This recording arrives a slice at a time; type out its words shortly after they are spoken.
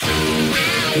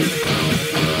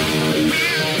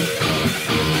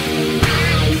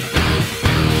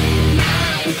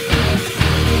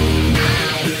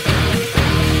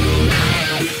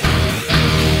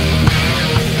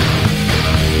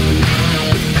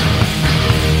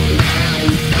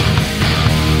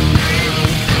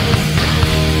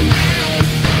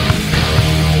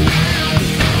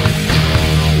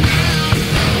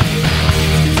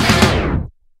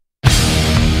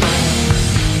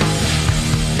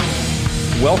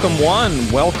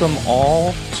Welcome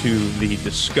all to the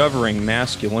Discovering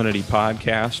Masculinity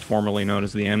podcast, formerly known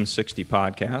as the M60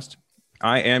 podcast.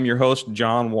 I am your host,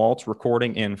 John Waltz,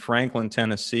 recording in Franklin,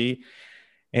 Tennessee.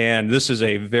 And this is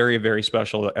a very, very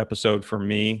special episode for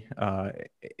me.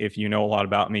 If you know a lot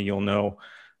about me, you'll know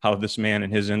how this man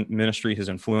and his ministry has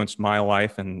influenced my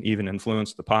life and even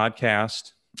influenced the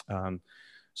podcast.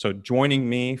 So joining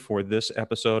me for this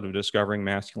episode of Discovering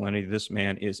Masculinity, this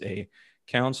man is a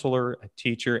counselor, a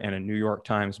teacher, and a New York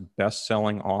Times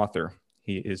best-selling author.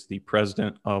 He is the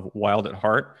president of Wild at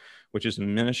Heart, which is a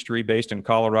ministry based in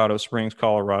Colorado Springs,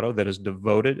 Colorado, that is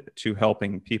devoted to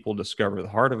helping people discover the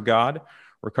heart of God,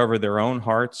 recover their own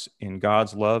hearts in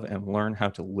God's love, and learn how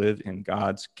to live in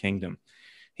God's kingdom.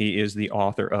 He is the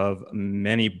author of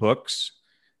many books.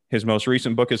 His most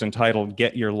recent book is entitled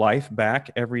Get Your Life Back: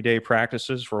 Everyday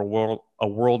Practices for a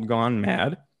World Gone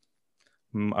Mad.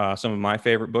 Some of my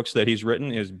favorite books that he's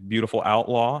written is Beautiful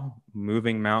Outlaw,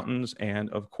 Moving Mountains, and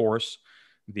of course,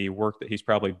 the work that he's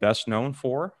probably best known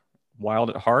for, Wild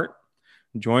at Heart.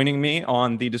 Joining me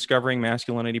on the Discovering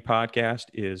Masculinity podcast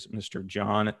is Mr.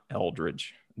 John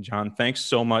Eldredge. John, thanks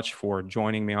so much for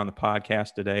joining me on the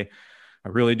podcast today. I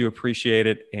really do appreciate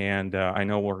it, and I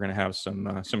know we're going to have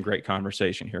some great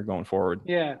conversation here going forward.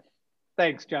 Yeah,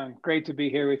 thanks, John. Great to be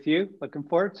here with you. Looking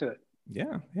forward to it.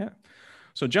 Yeah.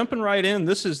 So jumping right in,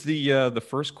 this is the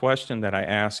first question that I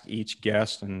ask each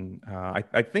guest, and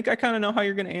I think I kind of know how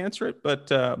you're going to answer it, but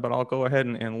I'll go ahead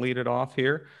and lead it off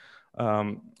here.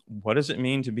 What does it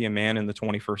mean to be a man in the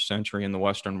 21st century in the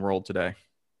Western world today?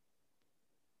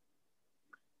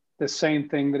 The same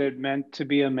thing that it meant to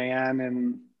be a man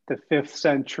in the 5th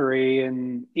century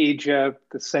in Egypt,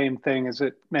 the same thing as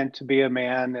it meant to be a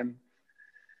man in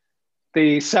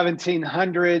the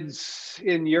 1700s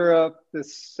in Europe, the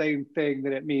same thing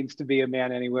that it means to be a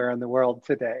man anywhere in the world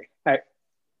today.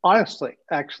 Honestly,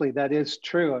 that is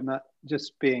true. I'm not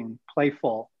just being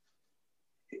playful.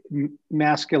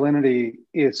 Masculinity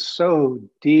is so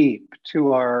deep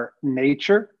to our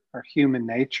nature, our human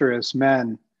nature as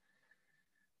men.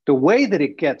 The way that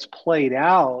it gets played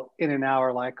out in an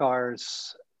hour like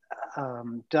ours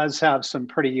does have some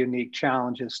pretty unique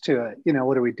challenges to it. You know,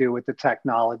 what do we do with the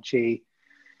technology,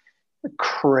 the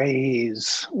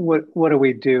craze? What do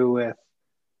we do with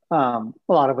a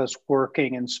lot of us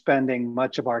working and spending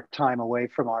much of our time away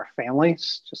from our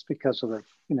families just because of the,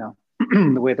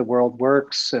 the way the world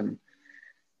works? And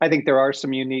I think there are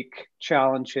some unique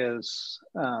challenges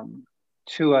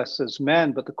to us as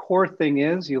men, but the core thing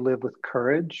is you live with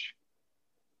courage,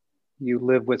 you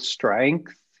live with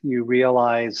strength. You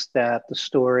realize that the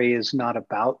story is not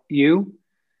about you,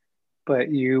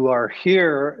 but you are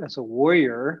here as a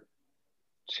warrior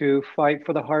to fight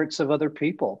for the hearts of other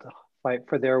people, to fight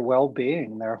for their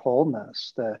well-being, their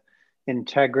wholeness, the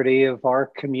integrity of our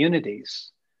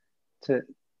communities, to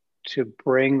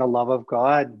bring the love of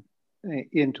God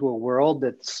into a world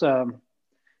that's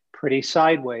pretty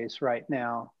sideways right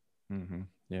now. Mm-hmm.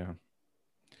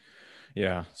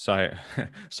 Yeah.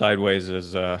 Sideways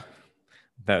is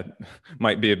that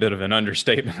might be a bit of an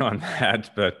understatement on that,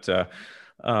 but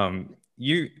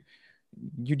you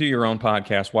do your own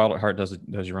podcast. Wild at Heart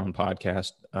does your own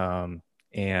podcast,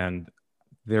 and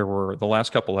there were the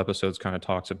last couple episodes kind of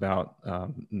talks about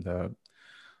the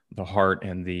heart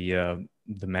and the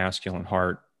masculine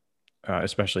heart,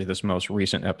 especially this most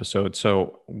recent episode.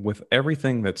 So with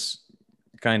everything that's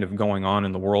kind of going on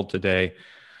in the world today,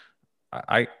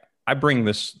 I bring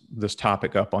this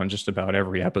topic up on just about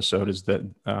every episode, is that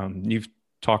you've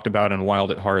talked about in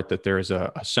Wild at Heart that there is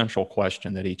a central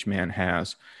question that each man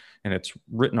has, and it's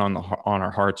written on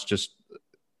our hearts just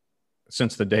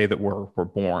since the day that we're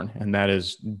born, and that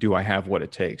is, do I have what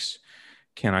it takes?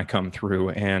 Can I come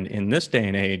through? And in this day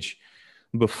and age,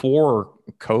 before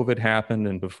COVID happened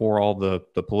and before all the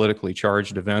politically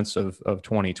charged events of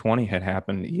 2020 had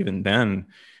happened, even then,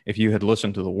 if you had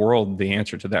listened to the world, the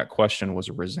answer to that question was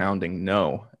a resounding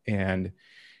no. And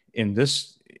in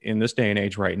this day and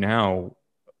age right now,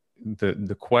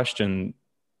 that question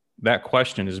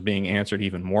is being answered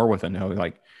even more with a no.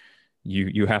 Like,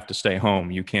 you have to stay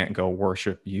home. You can't go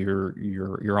worship. You're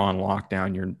on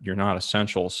lockdown. You're not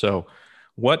essential. So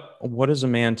what is a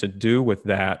man to do with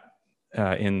that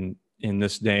in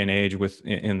this day and age,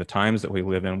 in the times that we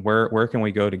live in? Where can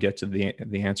we go to get to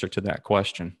the answer to that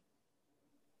question?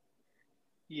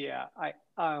 Yeah,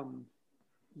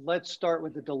 let's start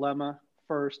with the dilemma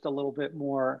first a little bit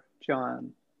more,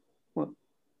 John.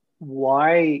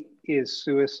 Why is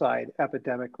suicide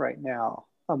epidemic right now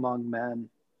among men?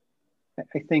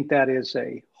 I think that is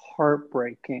a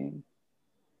heartbreaking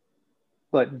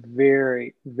but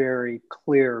very, very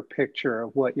clear picture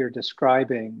of what you're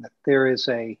describing, that there is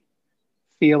a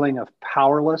feeling of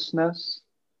powerlessness,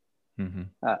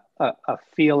 Mm-hmm. a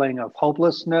feeling of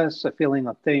hopelessness, a feeling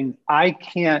of I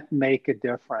can't make a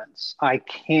difference. I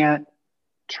can't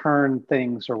turn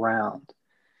things around.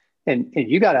 And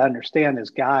you got to understand as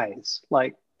guys,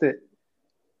 like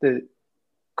the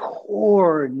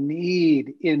core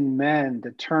need in men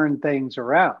to turn things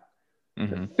around,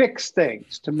 Mm-hmm. to fix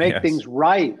things, to make Yes. things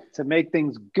right, to make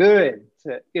things good.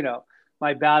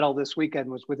 My battle this weekend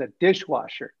was with a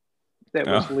dishwasher that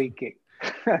was leaking.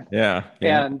 Yeah.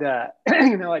 And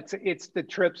it's the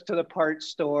trips to the parts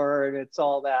store and it's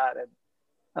all that. And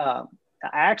I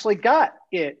actually got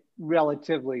it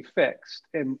relatively fixed,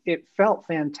 and it felt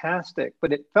fantastic.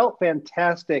 But it felt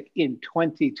fantastic in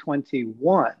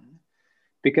 2021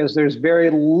 because there's very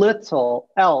little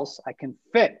else I can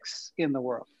fix in the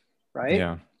world, right?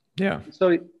 Yeah. Yeah.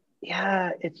 So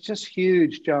yeah, it's just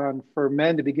huge, John, for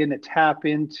men to begin to tap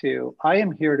into, I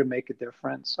am here to make a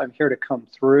difference. I'm here to come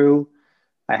through.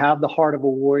 I have the heart of a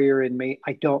warrior in me.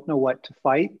 I don't know what to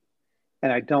fight,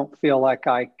 and I don't feel like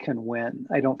I can win.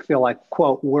 I don't feel like,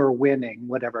 quote, we're winning,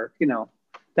 whatever,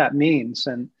 that means.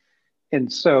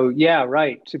 And so, yeah,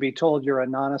 right. To be told you're a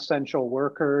non-essential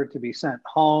worker, to be sent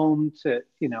home, to,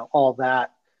 all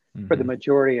that Mm-hmm. for the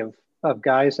majority of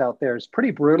guys out there is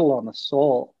pretty brutal on the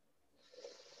soul.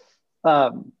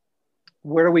 Where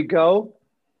do we go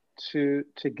to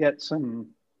get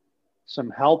some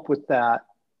help with that?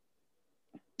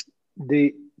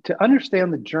 To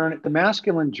understand the journey, the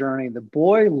masculine journey, the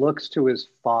boy looks to his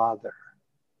father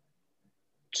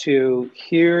to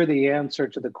hear the answer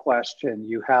to the question,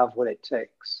 you have what it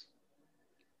takes.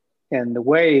 And the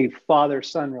way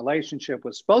father-son relationship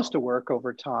was supposed to work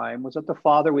over time was that the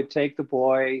father would take the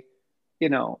boy,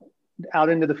 out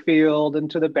into the field,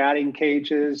 into the batting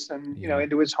cages, and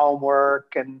into his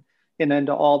homework and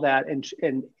into all that, and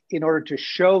in order to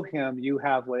show him you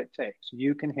have what it takes,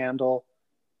 you can handle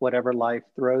whatever life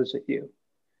throws at you.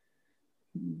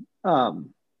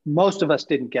 Most of us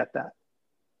didn't get that.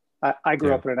 I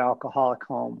grew up in an alcoholic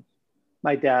home.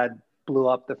 My dad blew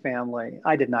up the family.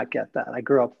 I did not get that. I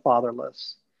grew up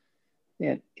fatherless,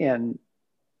 and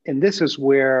this is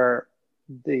where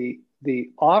the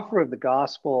offer of the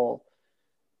gospel,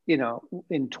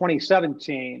 in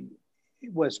 2017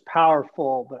 was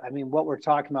powerful. But I mean, what we're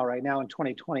talking about right now in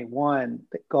 2021,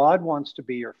 that God wants to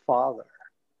be your father.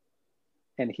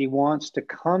 And he wants to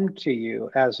come to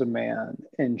you as a man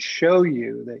and show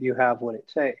you that you have what it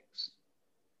takes.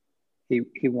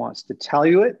 He wants to tell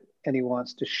you it, and he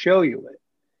wants to show you it.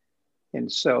 And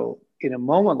so in a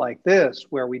moment like this,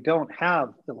 where we don't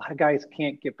have, a lot of guys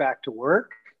can't get back to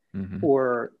work, Mm-hmm.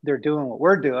 or they're doing what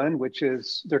we're doing, which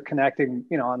is they're connecting,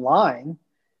 online.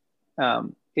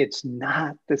 It's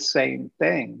not the same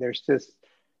thing.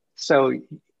 So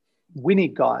we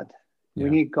need God. Yeah. We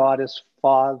need God as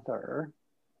Father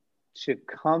to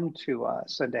come to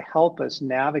us and to help us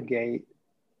navigate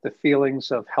the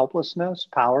feelings of helplessness,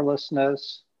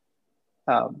 powerlessness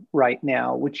right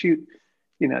now, which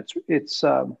it's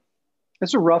a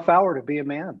rough hour to be a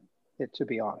man, to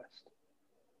be honest.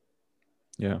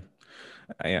 Yeah.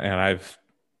 And I've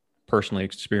personally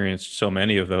experienced so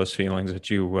many of those feelings that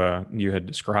you had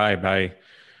described.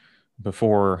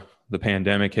 Before the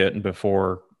pandemic hit and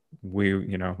before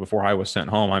I was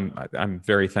sent home, I'm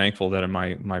very thankful that in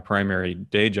my primary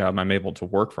day job, I'm able to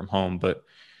work from home, but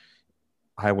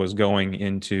I was going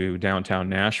into downtown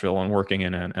Nashville and working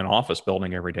in an office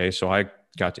building every day. So I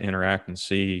got to interact and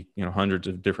see, hundreds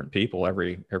of different people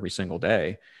every single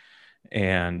day.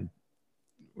 And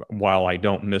while I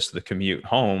don't miss the commute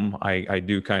home, I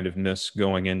do kind of miss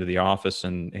going into the office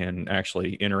and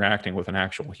actually interacting with an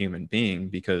actual human being,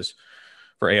 because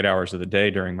for 8 hours of the day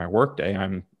during my workday,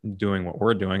 I'm doing what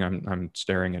we're doing. I'm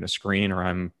staring at a screen, or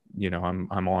I'm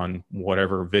on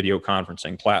whatever video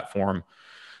conferencing platform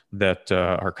that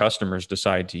our customers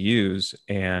decide to use.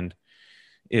 And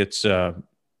it's a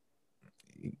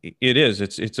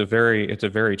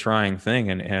very trying thing.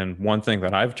 And one thing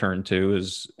that I've turned to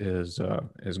is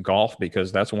golf,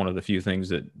 because that's one of the few things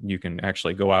that you can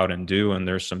actually go out and do. And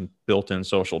there's some built-in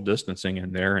social distancing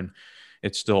in there, and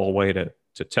it's still a way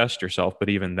to test yourself, but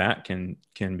even that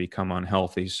can become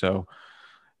unhealthy. So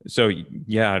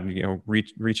yeah,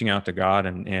 reaching out to God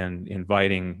and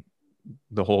inviting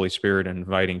the Holy Spirit and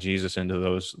inviting Jesus into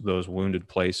those wounded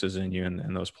places in you,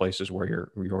 and those places where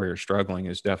you're struggling,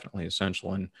 is definitely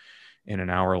essential in an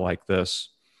hour like this.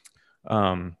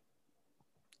 Kind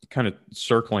of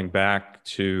circling back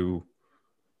to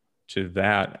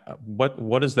that,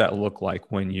 what does that look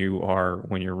like when you're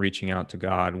reaching out to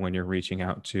God, when you're reaching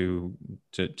out to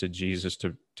Jesus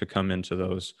to come into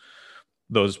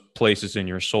those places in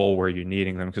your soul where you're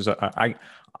needing them? Because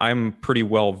I'm pretty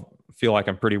well feel like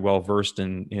I'm pretty well versed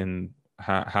in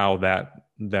how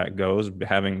that goes,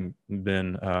 having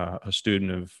been a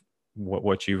student of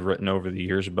what you've written over the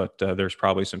years. But there's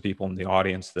probably some people in the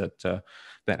audience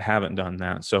that haven't done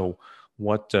that. So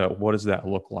what does that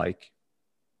look like?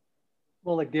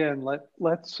 Well, again,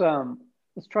 let's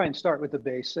try and start with the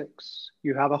basics.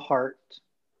 You have a heart,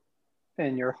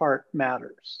 and your heart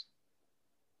matters.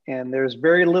 And there's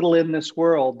very little in this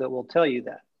world that will tell you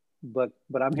that. But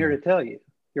I'm here to tell you,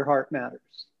 your heart matters.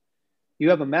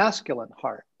 You have a masculine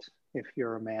heart if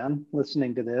you're a man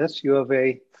listening to this. You have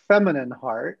a feminine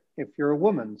heart if you're a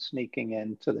woman sneaking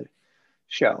into the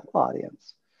show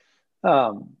audience.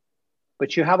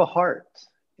 But you have a heart,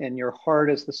 and your heart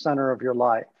is the center of your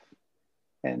life.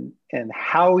 And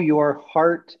how your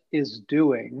heart is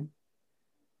doing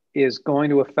is going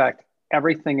to affect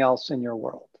everything else in your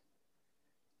world.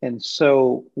 And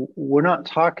so we're not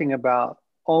talking about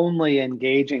only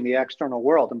engaging the external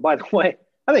world. And by the way,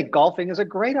 I think golfing is a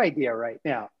great idea right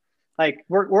now. Like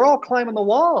we're all climbing the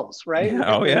walls, right?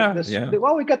 Yeah.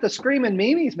 Well, we got the screaming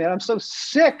memes, man. I'm so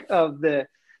sick of the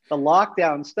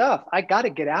lockdown stuff. I got to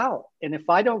get out. And if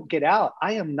I don't get out,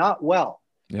 I am not well.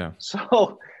 Yeah.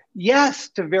 So yes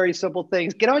to very simple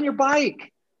things. Get on your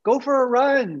bike, go for a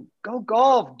run, go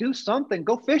golf, do something,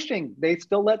 go fishing. They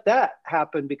still let that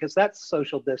happen because that's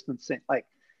social distancing. Like,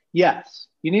 yes,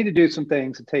 you need to do some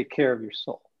things to take care of your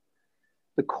soul.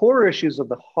 The core issues of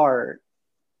the heart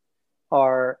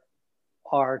are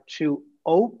to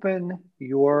open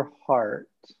your heart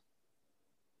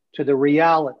to the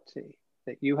reality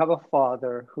that you have a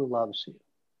Father who loves you.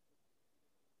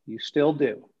 You still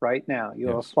do right now. You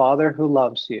have a Father who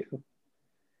loves you.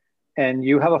 And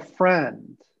you have a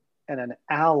friend and an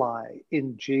ally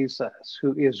in Jesus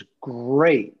who is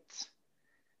great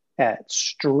at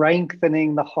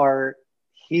strengthening the heart,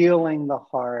 healing the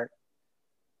heart,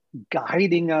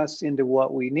 guiding us into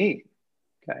what we need.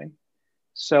 Okay.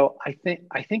 So I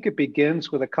think it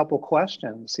begins with a couple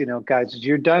questions. Guys, as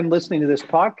you're done listening to this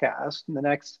podcast in the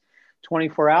next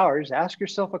 24 hours, ask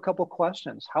yourself a couple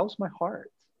questions. How's my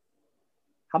heart?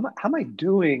 How am I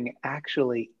doing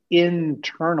actually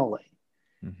internally?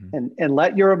 Mm-hmm. And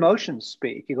let your emotions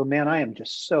speak. You go, man, I am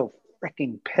just so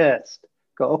freaking pissed.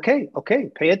 Go, okay,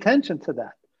 pay attention to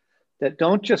that. That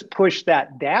don't just push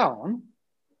that down.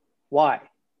 Why?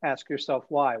 Ask yourself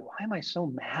why. Why am I so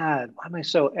mad? Why am I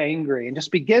so angry? And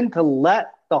just begin to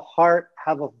let the heart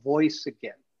have a voice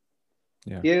again.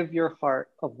 Yeah. Give your heart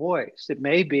a voice. It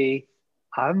may be,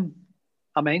 I'm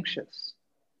anxious.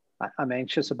 I'm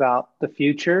anxious about the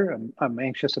future. I'm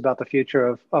anxious about the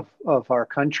future of our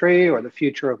country, or the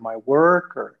future of my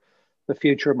work, or the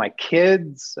future of my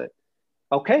kids.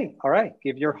 Okay, all right,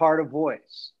 give your heart a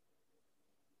voice.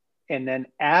 And then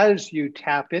as you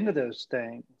tap into those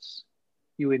things,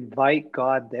 you invite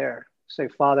God there. Say,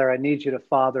 Father, I need you to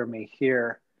father me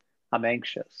here. I'm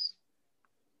anxious.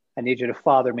 I need you to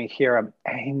father me here. I'm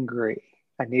angry.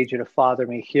 I need you to father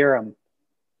me here.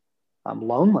 I'm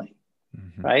lonely.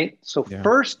 Mm-hmm. Right? So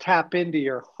first tap into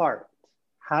your heart.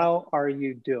 How are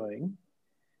you doing?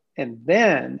 And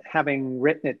then, having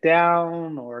written it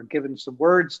down or given some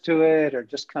words to it, or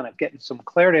just kind of getting some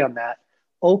clarity on that,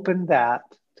 open that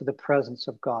to the presence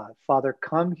of God. Father,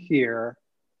 come here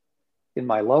in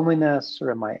my loneliness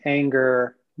or in my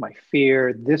anger, my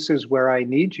fear. This is where I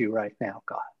need you right now,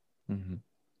 God. Mm-hmm.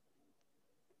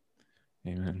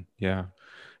 Amen. Yeah.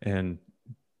 And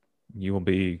you will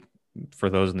be, for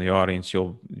those in the audience,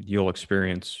 you'll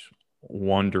experience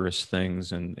wondrous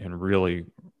things and really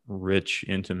rich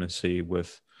intimacy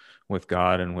with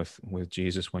God and with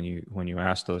Jesus when you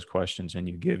ask those questions and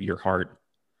you give your heart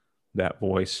that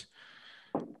voice.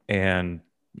 And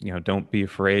don't be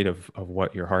afraid of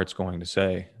what your heart's going to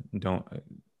say. Don't,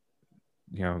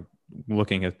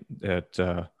 looking at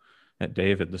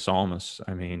David the psalmist,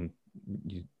 I mean,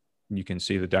 you can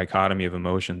see the dichotomy of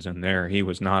emotions in there. He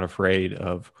was not afraid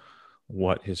of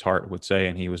what his heart would say,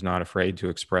 and he was not afraid to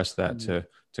express that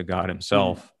to God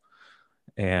himself.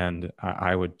 And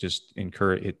I would just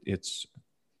encourage it's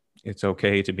it's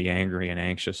okay to be angry and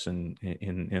anxious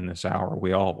in this hour.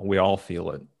 We all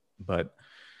feel it, but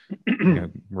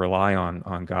rely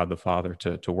on God the Father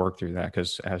to work through that.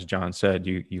 Because as John said,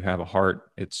 you have a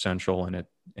heart, it's central, and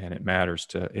it matters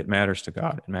to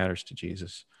God, it matters to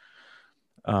Jesus.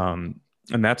 And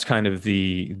that's kind of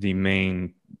the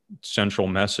main central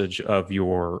message of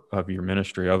your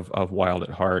ministry of Wild at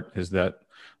Heart, is that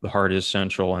the heart is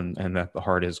central, and that the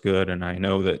heart is good. And I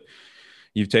know that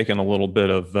you've taken a little bit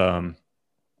of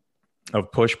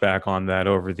pushback on that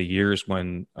over the years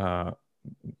when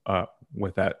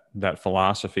with that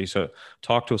philosophy. So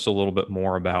talk to us a little bit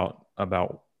more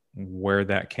about where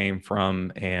that came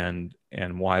from and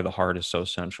why the heart is so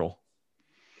central.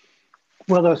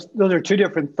 Well, those are two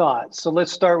different thoughts. So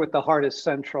let's start with the heart is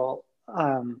central.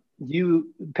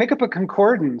 You pick up a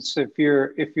concordance if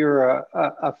you're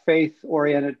a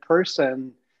faith-oriented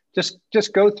person.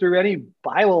 Just go through any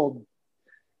Bible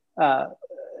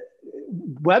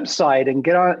website and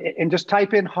get on and just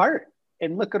type in heart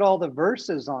and look at all the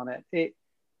verses on it.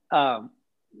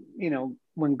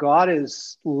 When God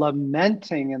is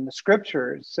lamenting in the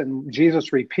scriptures, and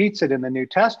Jesus repeats it in the New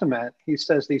Testament, he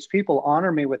says, these people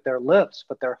honor me with their lips,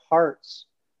 but their hearts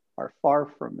are far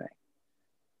from me.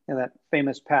 In that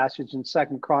famous passage in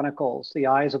 2 Chronicles, the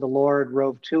eyes of the Lord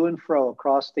rove to and fro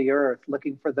across the earth,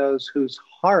 looking for those whose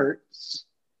hearts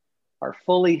are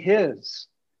fully his,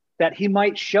 that he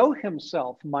might show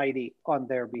himself mighty on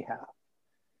their behalf.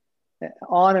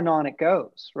 On and on it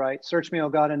goes, right? Search me, O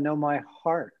God, and know my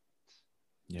heart.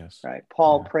 Yes. Right.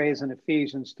 Paul prays in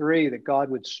Ephesians 3 that God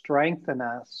would strengthen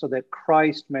us so that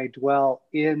Christ may dwell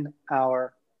in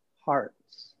our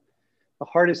hearts. The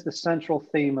heart is the central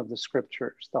theme of the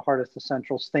scriptures. The heart is the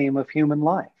central theme of human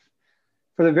life,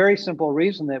 for the very simple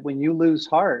reason that when you lose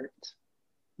heart,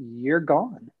 you're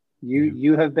gone.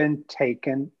 You have been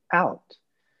taken out.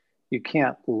 You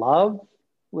can't love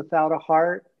without a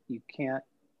heart. You can't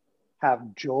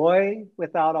have joy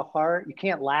without a heart. You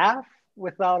can't laugh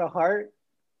without a heart.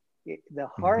 The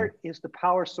heart is the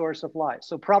power source of life.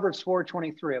 So Proverbs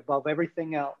 4:23, above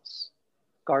everything else,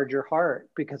 guard your heart,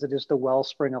 because it is the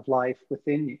wellspring of life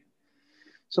within you.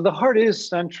 So the heart is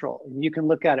central. And you can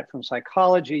look at it from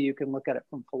psychology, you can look at it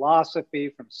from philosophy,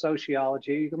 from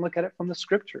sociology, you can look at it from the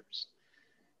scriptures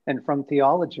and from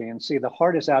theology and see the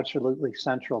heart is absolutely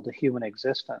central to human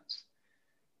existence.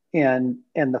 And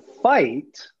the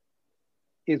fight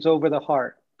is over the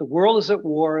heart. The world is at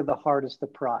war, the heart is the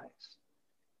prize.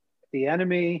 The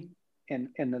enemy and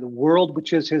the world,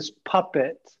 which is his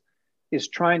puppet, is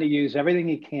trying to use everything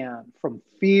he can, from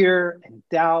fear and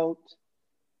doubt,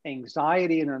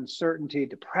 anxiety and uncertainty,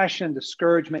 depression,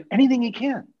 discouragement, anything he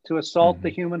can to assault the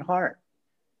human heart.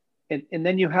 And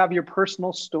then you have your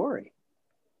personal story,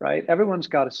 right? Everyone's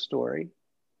got a story.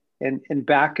 And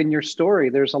back in your story,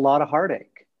 there's a lot of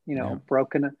heartache,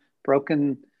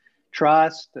 broken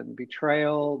trust and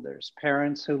betrayal. There's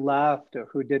parents who left or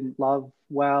who didn't love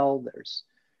well. There's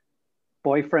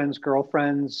boyfriends,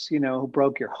 girlfriends, who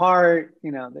broke your heart.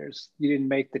 You didn't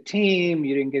make the team.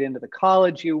 You didn't get into the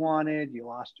college you wanted. You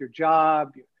lost your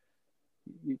job.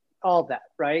 All that,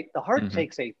 right? The heart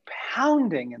takes a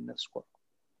pounding in this world.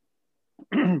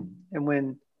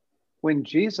 And when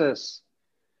Jesus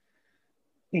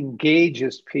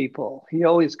engages people, he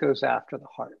always goes after the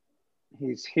heart.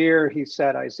 He's here, he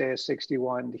said, Isaiah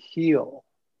 61, to heal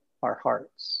our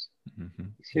hearts.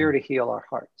 He's here to heal our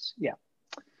hearts. Yeah.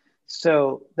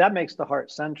 So that makes the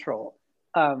heart central.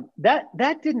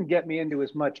 That didn't get me into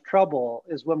as much trouble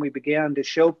as when we began to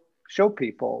show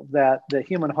people that the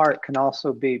human heart can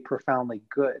also be profoundly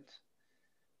good.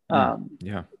 And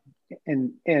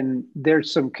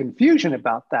there's some confusion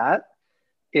about that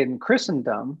in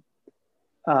Christendom,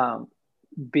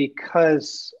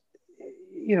 because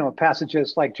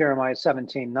passages like Jeremiah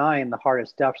 17:9, the heart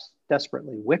is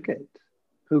desperately wicked.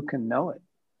 Who can know it?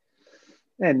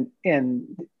 And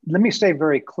let me say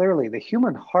very clearly, the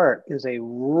human heart is a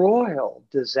royal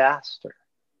disaster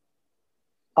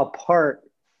apart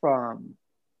from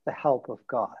the help of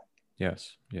God.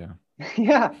 Yes. Yeah.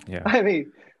 Yeah. I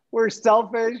mean, we're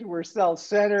selfish, we're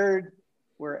self-centered,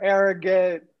 we're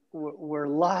arrogant, we're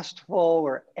lustful,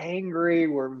 we're angry,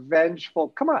 we're vengeful.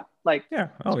 Come on,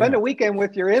 spend a weekend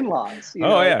with your in-laws.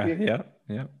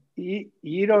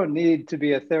 You don't need to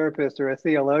be a therapist or a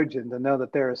theologian to know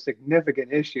that there are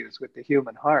significant issues with the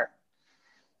human heart.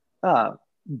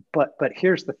 But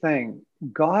here's the thing: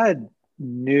 God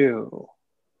knew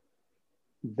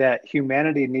that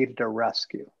humanity needed a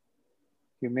rescue.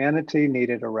 Humanity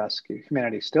needed a rescue.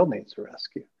 Humanity still needs a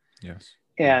rescue. Yes.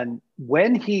 And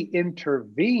when he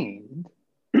intervened,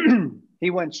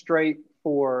 he went straight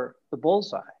for the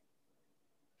bullseye.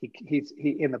 He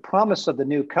in the promise of the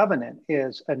new covenant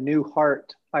is a new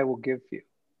heart I will give you.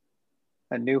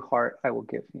 A new heart I will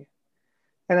give you.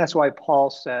 And that's why Paul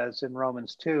says in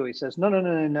Romans 2, he says,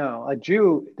 no. A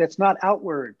Jew, that's not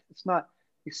outward. It's not,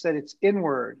 he said it's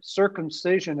inward.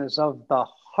 Circumcision is of the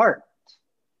heart,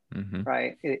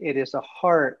 right? It is a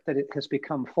heart that it has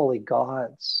become fully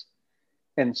God's.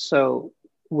 And so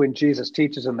when Jesus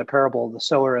teaches in the parable of the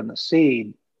sower and the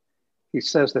seed, he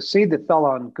says the seed that fell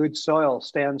on good soil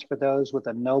stands for those with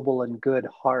a noble and good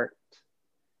heart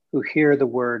who hear the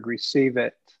word, receive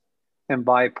it, and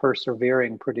by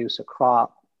persevering produce a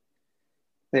crop.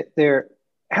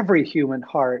 Every human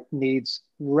heart needs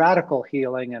radical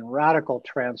healing and radical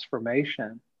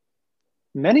transformation.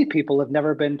 Many people have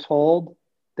never been told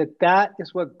that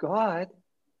is what God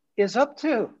is up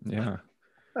to. Yeah.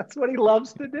 That's what he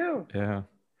loves to do. Yeah.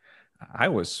 I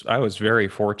was very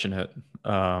fortunate.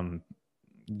 Wild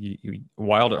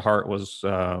at Heart was,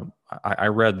 I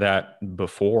read that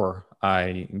before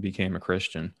I became a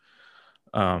Christian.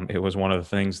 It was one of the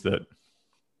things that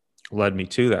led me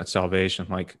to that salvation.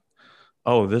 Like,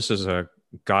 oh, this is a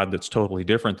God that's totally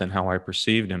different than how I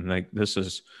perceived him. Like, this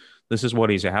is what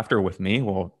he's after with me.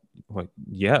 Well, like,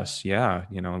 yes. Yeah.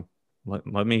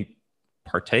 Let me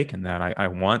partake in that. I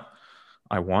want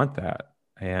that.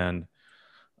 And,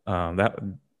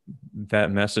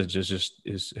 that message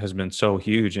has been so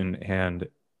huge, and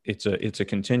it's a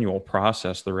continual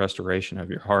process, the restoration of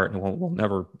your heart. And we'll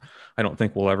never, I don't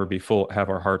think we'll ever have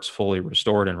our hearts fully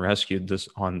restored and rescued this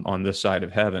on this side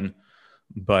of heaven.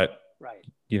 But, right.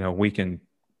 We can,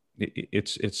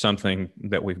 it's something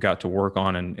that we've got to work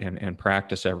on and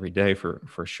practice every day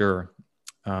for sure.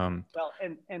 Well,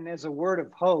 and as a word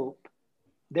of hope,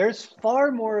 there's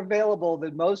far more available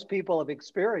than most people have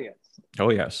experienced.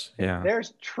 Oh, yes. Yeah.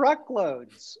 There's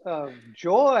truckloads of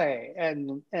joy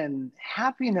and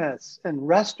happiness and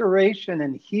restoration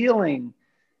and healing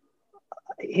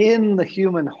in the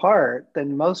human heart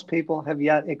than most people have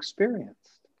yet experienced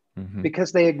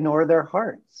because they ignore their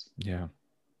hearts. Yeah.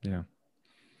 Yeah.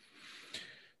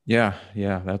 Yeah.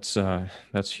 Yeah.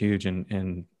 That's huge.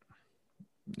 And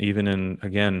even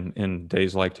in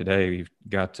days like today, you've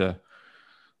got to,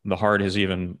 the heart is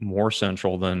even more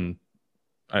central than,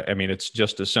 I mean, it's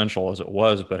just as central as it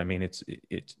was, but I mean, it's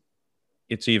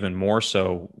even more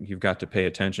so. You've got to pay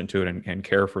attention to it and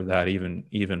care for that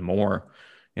even more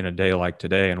in a day like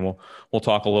today. And we'll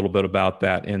talk a little bit about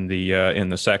that in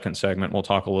the second segment. We'll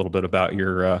talk a little bit about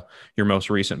your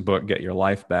most recent book, Get Your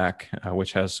Life Back,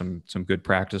 which has some good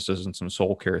practices and some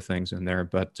soul care things in there.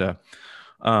 But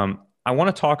I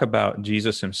want to talk about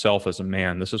Jesus himself as a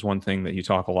man. This is one thing that you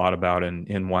talk a lot about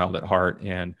in Wild at Heart.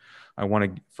 And I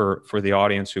want to, for the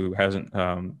audience who hasn't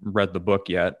read the book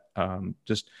yet,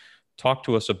 just talk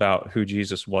to us about who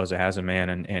Jesus was as a man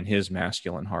and his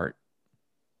masculine heart.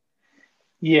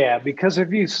 Yeah, because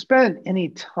if you spent any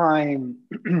time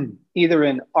either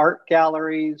in art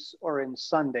galleries or in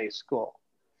Sunday school,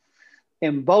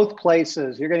 in both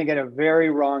places, you're going to get a very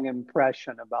wrong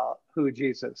impression about who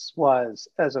Jesus was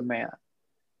as a man.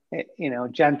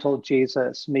 Gentle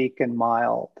Jesus, meek and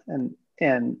mild.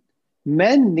 And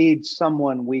men need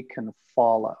someone we can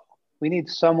follow. We need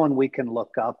someone we can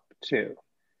look up to.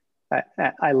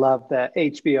 I love the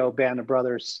HBO Band of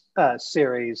Brothers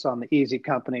series on the Easy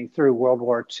Company through World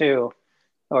War II.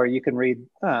 Or you can read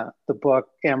the book,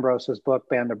 Ambrose's book,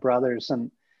 Band of Brothers.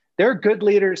 And there are good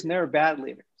leaders and there are bad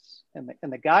leaders. And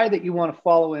the guy that you want to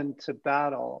follow into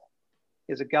battle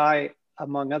is a guy,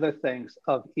 among other things,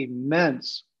 of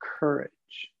immense courage,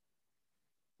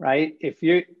 right?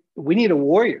 We need a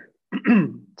warrior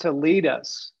to lead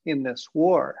us in this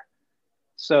war.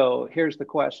 So here's the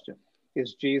question.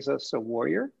 Is Jesus a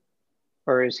warrior,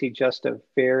 or is he just a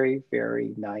very,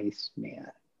 very nice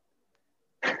man?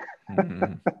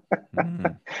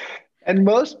 And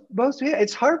most,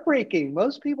 it's heartbreaking.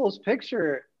 Most people's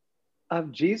picture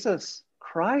of Jesus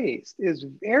Christ is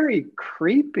very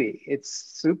creepy. It's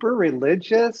super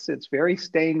religious. It's very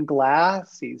stained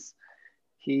glass.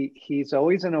 He's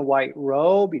always in a white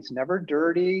robe. He's never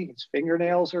dirty. His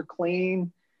fingernails are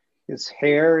clean. His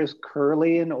hair is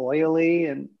curly and oily,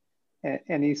 and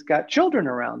he's got children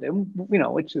around him,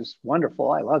 which is wonderful.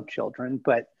 I love children,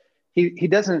 but he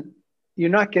doesn't. You're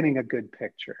not getting a good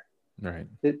picture. Right.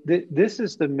 This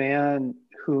is the man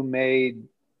who made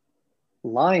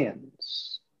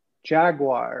lions,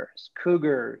 jaguars,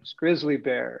 cougars, grizzly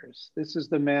bears. This is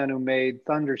the man who made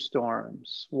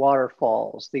thunderstorms,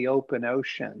 waterfalls, the open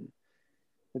ocean.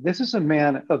 This is a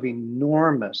man of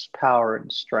enormous power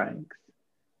and strength.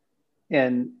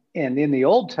 And in the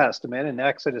Old Testament, in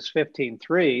Exodus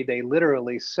 15:3, they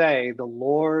literally say, the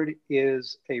Lord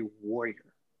is a warrior.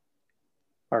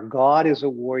 Our God is a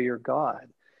warrior God.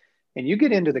 And you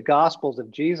get into the Gospels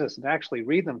of Jesus and actually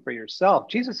read them for yourself.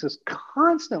 Jesus is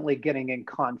constantly getting in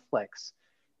conflicts.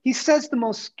 He says the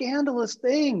most scandalous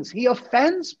things. He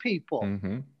offends people.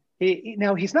 Mm-hmm.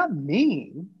 Now, he's not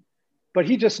mean, but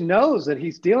he just knows that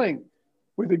he's dealing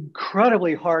with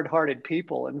incredibly hard-hearted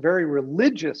people and very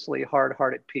religiously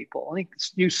hard-hearted people. And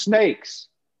you snakes,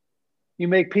 you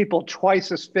make people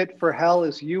twice as fit for hell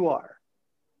as you are.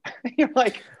 You're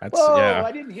like, whoa, yeah.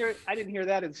 I didn't hear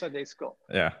that in Sunday school.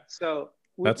 Yeah. So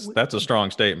that's a strong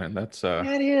statement.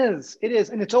 Yeah, it is.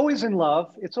 And it's always in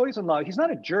love. It's always in love. He's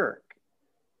not a jerk.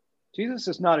 Jesus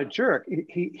is not a jerk.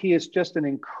 He is just an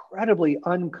incredibly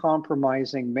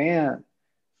uncompromising man,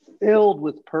 filled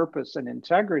with purpose and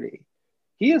integrity.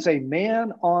 He is a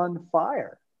man on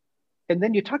fire. And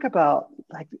then you talk about,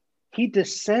 like, he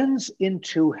descends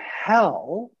into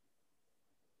hell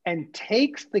and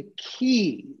takes the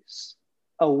keys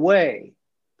away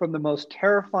from the most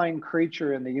terrifying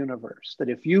creature in the universe, that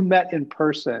if you met in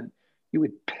person, you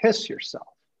would piss yourself.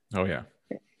 Oh, yeah.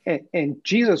 And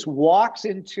Jesus walks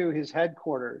into his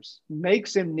headquarters,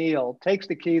 makes him kneel, takes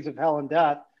the keys of hell and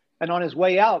death, and on his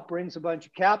way out, brings a bunch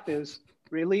of captives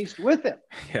released with him.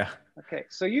 Yeah. Okay,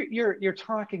 so you're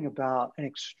talking about an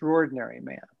extraordinary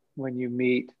man when you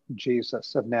meet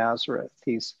Jesus of Nazareth.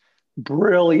 He's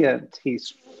brilliant,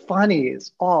 he's funny,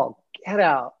 he's all get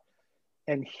out,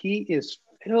 and he is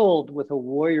filled with a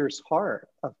warrior's heart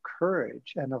of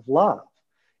courage and of love.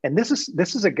 And this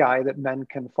is a guy that men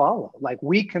can follow. Like,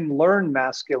 we can learn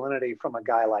masculinity from a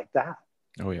guy like that.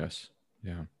 Oh, yes.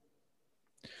 Yeah.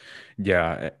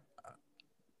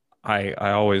 I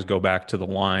always go back to the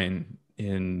line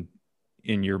in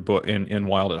your book, in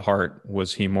Wild at Heart.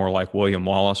 Was he more like William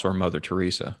Wallace or Mother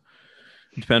Teresa?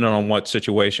 Depending on what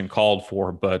situation called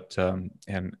for, but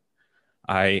and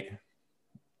I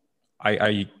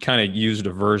kind of used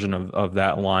a version of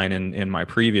that line in my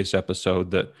previous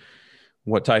episode, that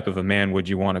what type of a man would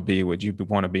you want to be? Would you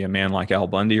want to be a man like Al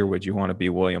Bundy, or would you want to be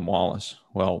William Wallace?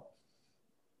 Well,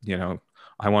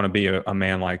 I want to be a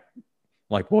man like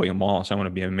William Wallace. I want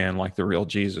to be a man like the real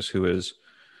Jesus, who is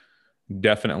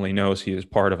definitely knows he is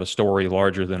part of a story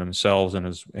larger than himself, and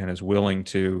is willing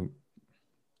to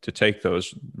take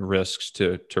those risks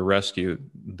to rescue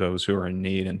those who are in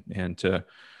need, and to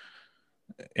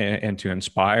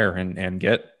inspire and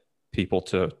get people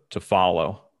to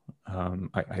follow.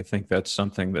 I think that's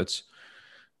something that's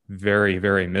very,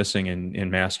 very missing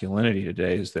in masculinity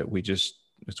today, is that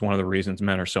it's one of the reasons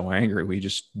men are so angry. We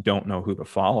just don't know who to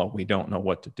follow. We don't know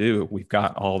what to do. We've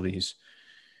got all these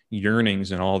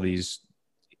yearnings and all these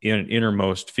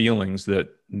innermost feelings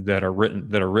that are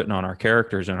written on our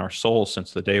characters and our souls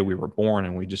since the day we were born,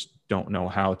 and we just don't know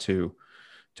how to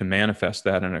manifest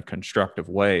that in a constructive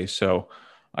way. So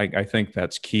I think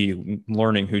that's key,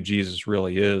 learning who Jesus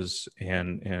really is,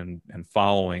 and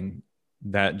following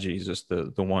that Jesus,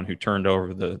 the one who turned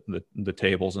over the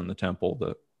tables in the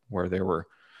temple, where they were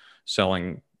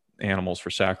selling animals for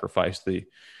sacrifice, the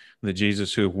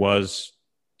Jesus who was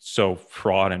so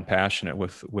fraught and passionate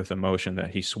with emotion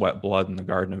that he sweat blood in the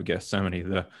Garden of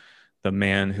Gethsemane, the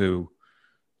man who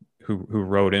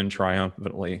rode in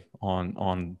triumphantly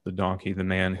on the donkey, the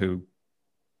man who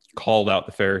called out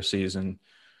the Pharisees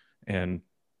and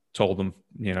told them,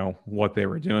 what they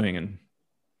were doing, and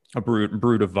a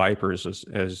brood of vipers,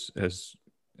 as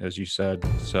you said.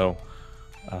 So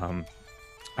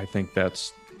I think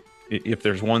that's, if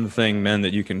there's one thing, men,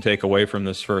 that you can take away from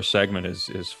this first segment,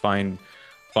 is find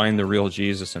the real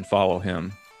Jesus and follow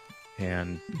him,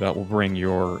 and that will bring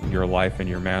your life and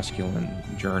your masculine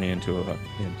journey into a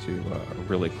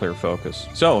really clear focus.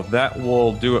 So that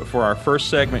will do it for our first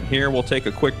segment here. We'll take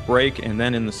a quick break, and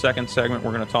then in the second segment,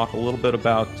 we're going to talk a little bit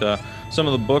about some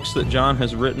of the books that John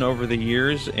has written over the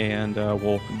years, and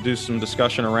we'll do some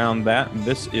discussion around that.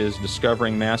 This is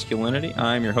Discovering Masculinity.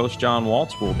 I'm your host, John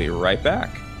Waltz. We'll be right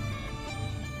back.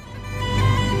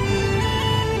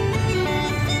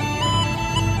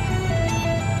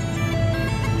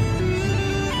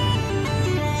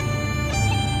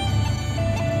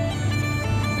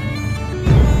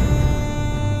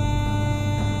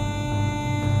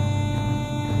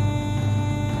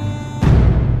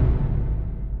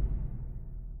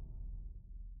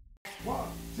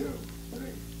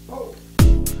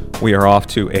 We are off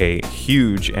to a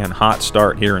huge and hot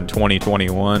start here in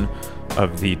 2021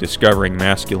 of the Discovering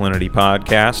Masculinity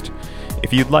podcast.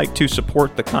 If you'd like to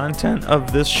support the content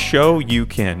of this show, you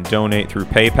can donate through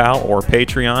PayPal or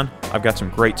Patreon. I've got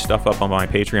some great stuff up on my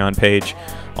Patreon page,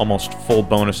 almost full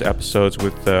bonus episodes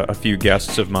with a few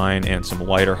guests of mine and some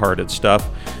lighter-hearted stuff.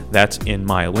 That's in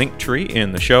my link tree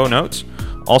in the show notes.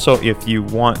 Also, if you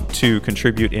want to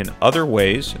contribute in other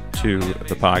ways to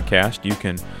the podcast, you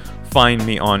can find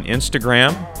me on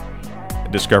Instagram,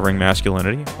 Discovering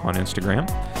Masculinity on Instagram.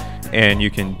 And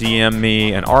you can DM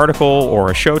me an article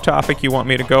or a show topic you want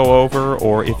me to go over,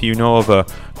 or if you know of a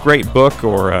great book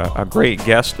or a great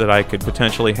guest that I could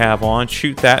potentially have on,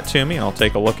 shoot that to me. I'll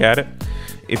take a look at it.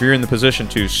 If you're in the position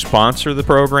to sponsor the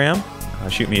program,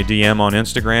 shoot me a DM on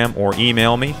Instagram or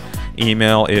email me.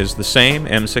 Email is the same,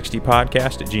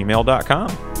 m60podcast@gmail.com.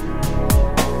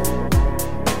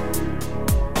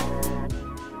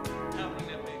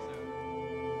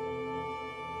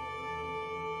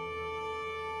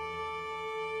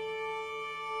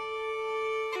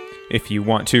 If you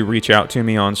want to reach out to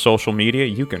me on social media,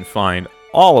 you can find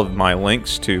all of my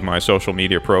links to my social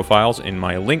media profiles in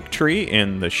my link tree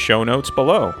in the show notes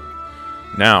below.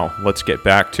 Now, let's get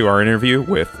back to our interview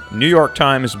with New York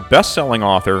Times bestselling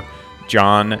author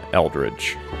John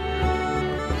Eldredge.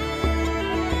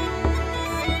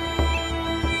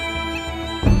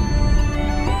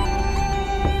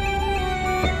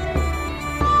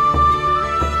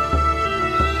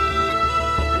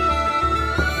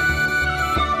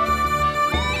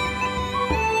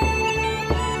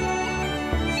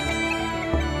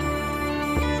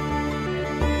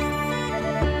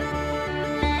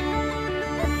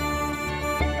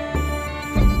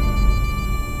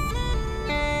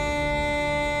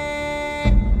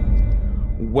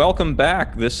 Welcome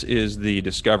back. This is the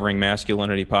Discovering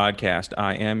Masculinity podcast.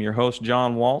 I am your host,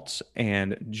 John Waltz,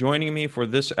 and joining me for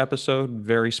this episode,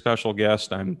 very special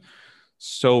guest. I'm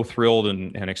so thrilled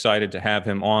and excited to have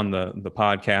him on the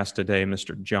podcast today,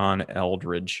 Mr. John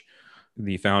Eldredge,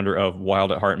 the founder of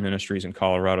Wild at Heart Ministries in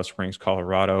Colorado Springs,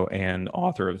 Colorado, and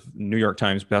author of New York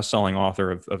Times bestselling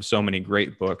author of so many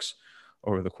great books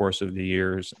over the course of the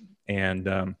years.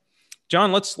 And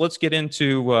John, let's get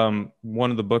into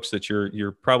one of the books that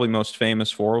you're probably most famous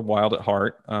for, Wild at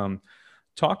Heart.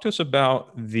 Talk to us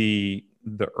about the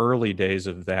early days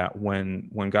of that,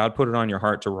 when God put it on your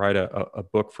heart to write a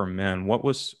book for men. What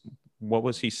was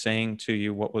He saying to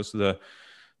you? What was the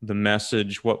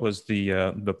message? What was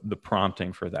the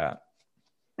prompting for that?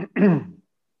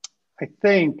 I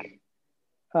think,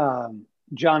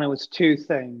 John, it was two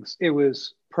things. It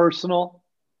was personal.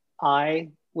 I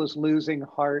was losing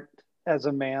heart as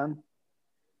a man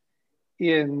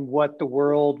in what the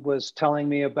world was telling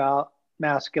me about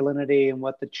masculinity and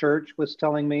what the church was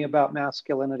telling me about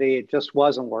masculinity. It just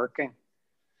wasn't working.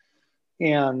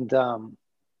 And and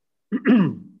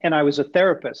I was a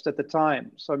therapist at the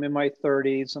time. So I'm in my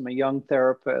 30s. I'm a young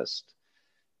therapist.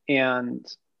 And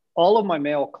all of my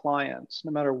male clients,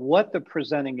 no matter what the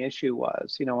presenting issue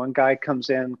was, one guy comes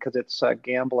in because it's a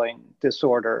gambling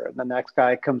disorder, and the next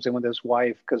guy comes in with his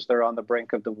wife because they're on the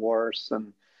brink of divorce,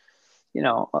 and,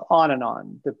 on and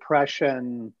on,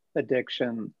 depression,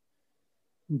 addiction.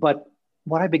 But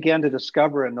what I began to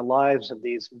discover in the lives of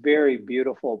these very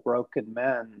beautiful, broken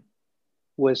men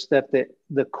was that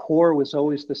the core was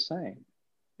always the same.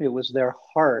 It was their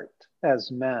heart as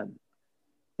men.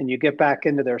 And you get back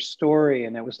into their story,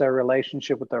 and it was their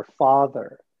relationship with their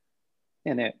father.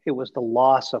 And it was the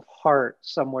loss of heart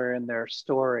somewhere in their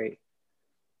story.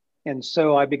 And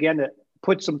so I began to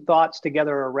put some thoughts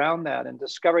together around that, and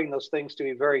discovering those things to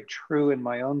be very true in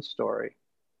my own story.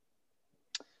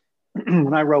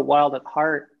 When I wrote Wild at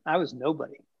Heart, I was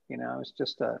nobody. I was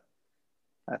just a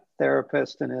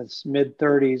therapist in his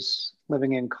mid-30s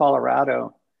living in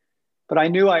Colorado. But I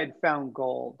knew I had found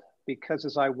gold, because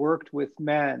as I worked with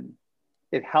men,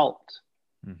 it helped.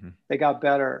 Mm-hmm. They got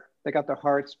better. They got their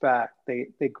hearts back. They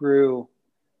grew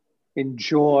in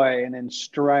joy and in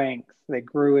strength. They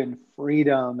grew in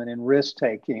freedom and in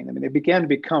risk-taking. I mean, they began to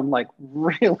become like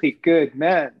really good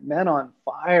men on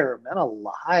fire, men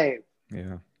alive.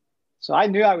 Yeah. So I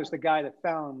knew I was the guy that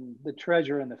found the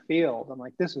treasure in the field. I'm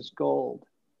like, this is gold.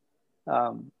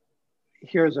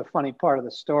 Here's a funny part of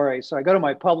the story. So I go to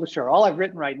my publisher. All I've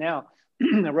written right now,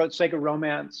 I wrote Sacred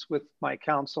Romance with my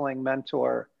counseling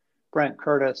mentor, Brent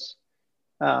Curtis.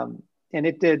 And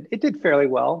it did fairly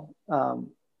well.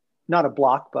 Not a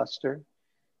blockbuster.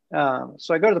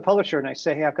 So I go to the publisher and I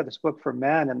say, hey, I've got this book for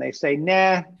men. And they say,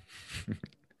 nah,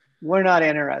 we're not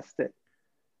interested.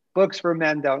 Books for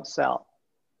men don't sell.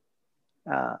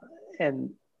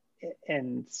 And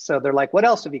so they're like, what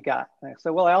else have you got? And I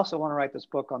said, well, I also want to write this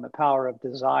book on the power of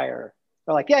desire.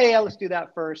 They're like, yeah, let's do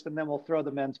that first. And then we'll throw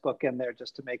the men's book in there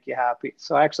just to make you happy.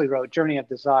 So I actually wrote Journey of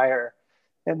Desire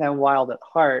and then Wild at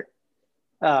Heart.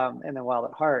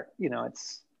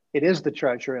 It is the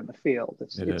treasure in the field.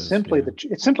 It's simply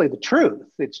the truth.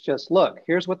 It's just, look,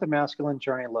 here's what the masculine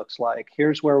journey looks like.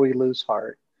 Here's where we lose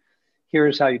heart.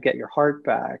 Here's how you get your heart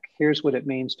back. Here's what it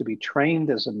means to be trained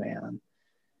as a man.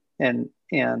 And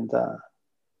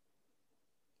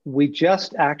we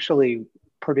just actually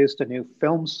produced a new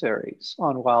film series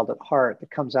on Wild at Heart that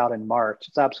comes out in March.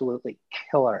 It's absolutely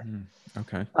killer.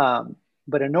 Okay.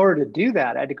 But in order to do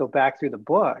that, I had to go back through the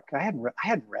book. I hadn't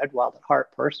read Wild at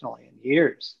Heart personally in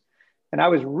years. And I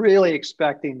was really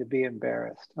expecting to be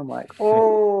embarrassed. I'm like,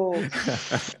 oh,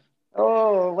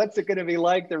 what's it going to be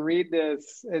like to read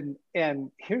this?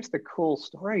 And here's the cool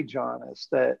story, John, is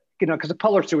that, because the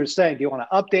publisher was saying, do you want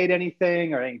to update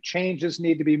anything, or any changes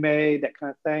need to be made, that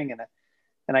kind of thing.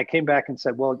 And I came back and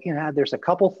said, well, there's a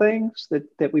couple things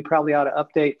that we probably ought to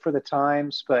update for the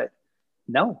times, but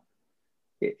no,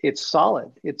 it's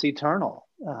solid. It's eternal.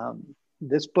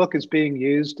 This book is being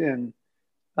used in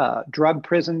drug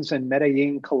prisons in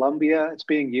Medellin, Colombia. It's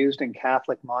being used in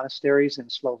Catholic monasteries in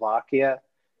Slovakia.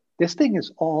 This thing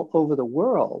is all over the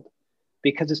world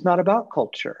because it's not about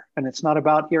culture, and it's not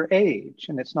about your age,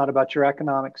 and it's not about your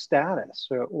economic status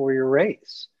or your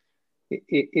race.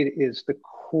 It is the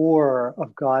core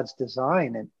of God's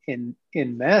design in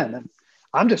men. And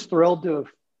I'm just thrilled to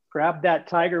have grabbed that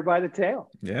tiger by the tail.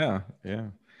 Yeah. Yeah.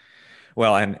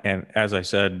 Well, and as I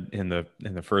said in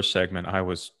the first segment,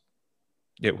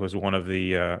 it was one of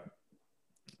the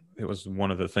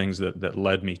things that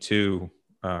led me to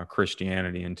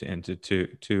Christianity and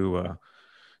to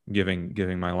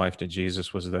giving my life to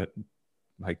Jesus, was that,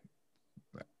 like,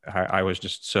 I was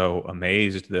just so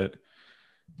amazed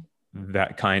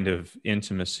that kind of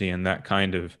intimacy and that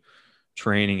kind of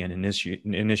training and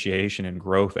initiation and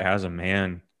growth as a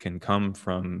man can come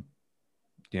from,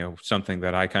 something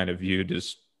that I kind of viewed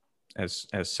as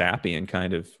sappy, and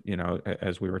kind of,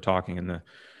 as we were talking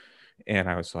and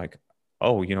I was like,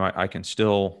 oh, I can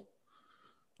still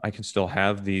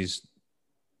have these,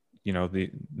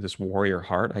 this warrior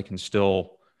heart. I can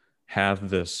still have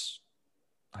this,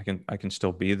 I can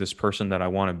still be this person that I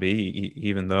want to be,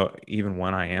 even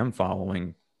when I am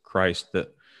following Christ.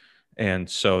 And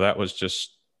so that was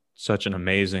just such an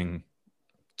amazing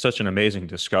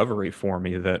discovery for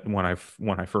me, that when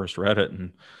I first read it,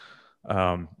 and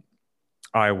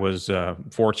I was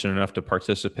fortunate enough to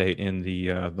participate in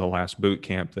the last boot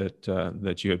camp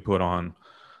that you had put on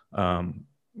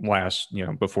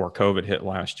before COVID hit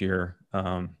last year,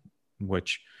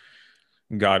 which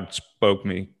God spoke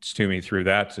to me through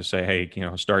that to say, hey,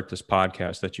 start this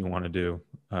podcast that you want to do.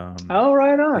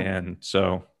 Right on. And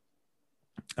so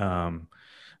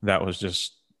that was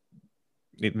just,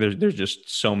 there's just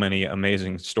so many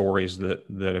amazing stories that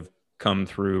have come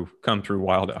through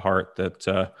Wild at Heart,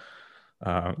 that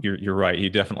you're right. You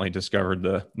definitely discovered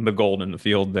the gold in the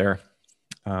field there.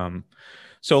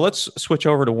 So let's switch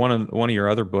over to one of your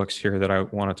other books here that I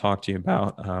want to talk to you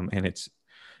about. And it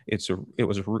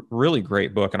was a really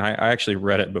great book, and I actually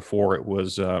read it before it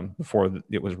was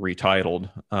retitled.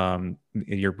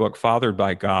 Your book, Fathered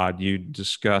by God, you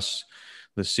discuss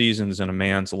the seasons in a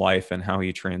man's life and how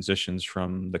he transitions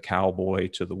from the cowboy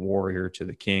to the warrior to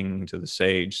the king to the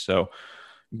sage. So,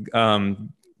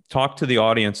 talk to the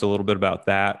audience a little bit about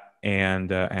that,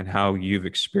 and how you've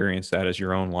experienced that as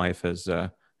your own life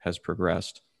has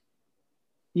progressed.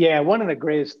 Yeah, one of the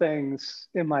greatest things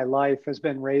in my life has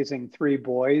been raising 3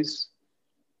 boys.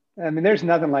 I mean, there's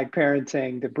nothing like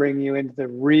parenting to bring you into the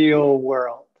real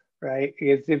world, right?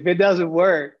 If it doesn't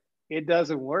work, it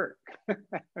doesn't work.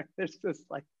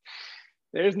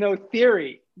 There's no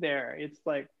theory there. It's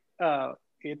like,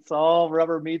 it's all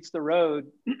rubber meets the road.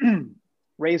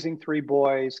 Raising 3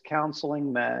 boys,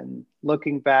 counseling men,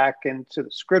 looking back into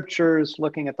the scriptures,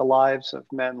 looking at the lives of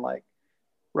men like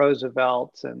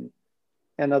Roosevelt and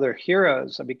other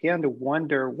heroes, I began to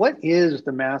wonder, what is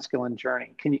the masculine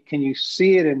journey? Can you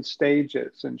see it in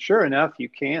stages? And sure enough, you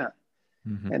can.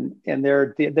 Mm-hmm. And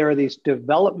there are these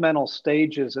developmental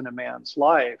stages in a man's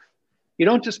life. You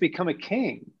don't just become a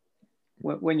king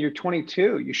when you're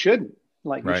 22. You shouldn't.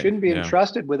 Right. You shouldn't be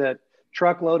entrusted with a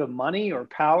truckload of money or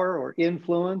power or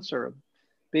influence or a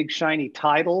big shiny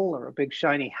title or a big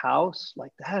shiny house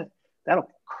like that.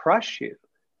 That'll crush you.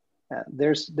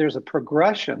 There's a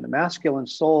progression. The masculine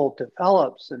soul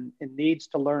develops and needs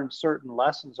to learn certain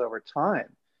lessons over time.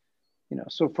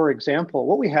 So for example,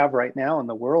 what we have right now in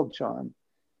the world, John,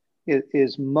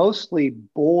 is mostly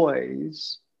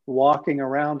boys walking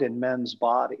around in men's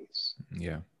bodies.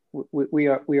 Yeah. We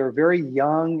are very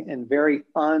young and very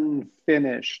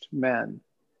unfinished men.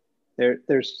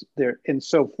 And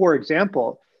so, for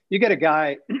example, you get a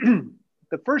guy,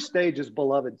 the first stage is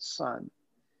beloved son.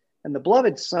 And the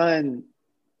beloved son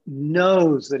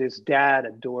knows that his dad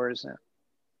adores him.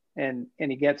 and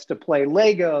he gets to play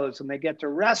Legos, and they get to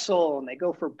wrestle, and they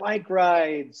go for bike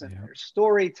rides, and there's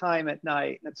story time at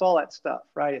night, and it's all that stuff,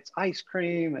 right? It's ice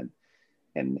cream,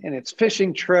 and it's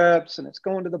fishing trips, and it's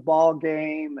going to the ball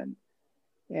game, and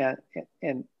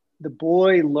the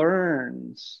boy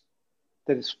learns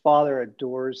that his father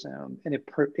adores him, and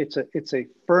it's a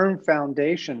firm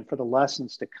foundation for the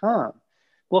lessons to come.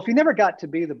 Well, if he never got to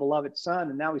be the beloved son,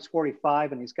 and now he's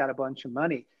 45 and he's got a bunch of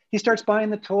money, he starts buying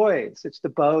the toys. It's the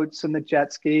boats and the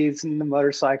jet skis and the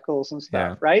motorcycles and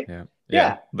stuff, right?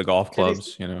 Yeah. The golf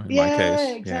clubs, in my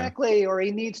case. Exactly. Or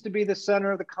he needs to be the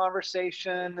center of the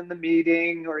conversation in the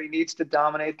meeting, or he needs to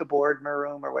dominate the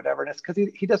boardroom or whatever. And it's because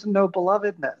he doesn't know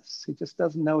belovedness. He just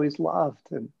doesn't know he's loved.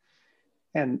 And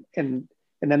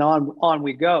then on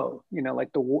we go,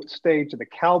 like the stage of the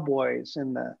cowboys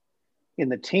in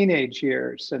the teenage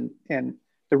years. And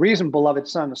the reason beloved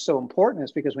son is so important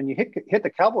is because when you hit the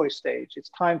cowboy stage, it's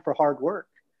time for hard work.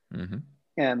 Mm-hmm.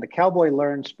 And the cowboy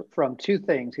learns from two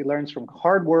things. He learns from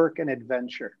hard work and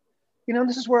adventure.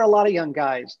 This is where a lot of young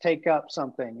guys take up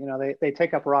something. They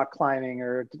take up rock climbing,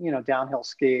 or downhill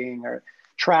skiing, or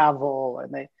travel,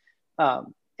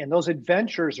 and those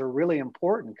adventures are really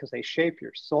important because they shape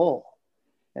your soul,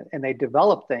 and they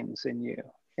develop things in you.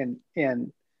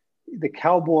 And the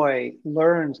cowboy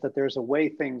learns that there's a way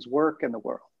things work in the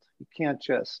world. You can't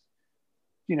just,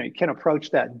 you can't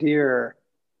approach that deer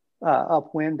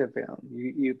upwind of him.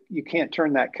 You can't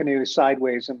turn that canoe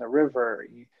sideways in the river.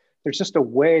 There's just a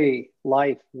way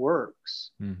life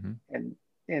works. Mm-hmm.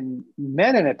 And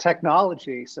men in a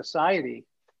technology society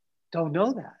don't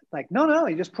know that. Like, no,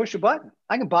 you just push a button.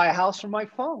 I can buy a house from my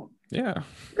phone. Yeah.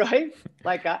 Right.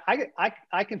 Like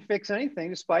I can fix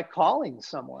anything just by calling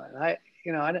someone.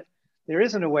 There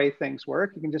isn't a way things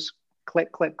work. You can just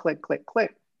click, click, click, click,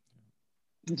 click.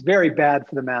 It's very bad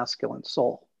for the masculine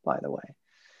soul, by the way.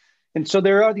 And so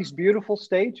there are these beautiful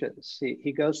stages.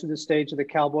 He goes through the stage of the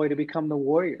cowboy to become the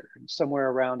warrior. And somewhere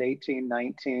around 18,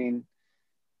 19,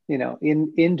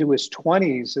 into his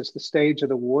 20s is the stage of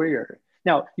the warrior.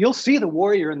 Now, you'll see the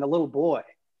warrior in the little boy,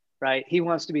 right? He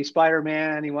wants to be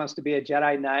Spider-Man. He wants to be a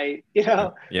Jedi Knight,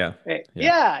 Yeah.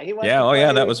 He wants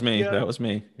that was me. That was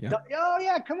me. Yeah. Oh,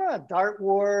 yeah. Come on. Dart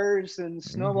wars and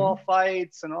snowball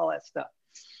fights and all that stuff.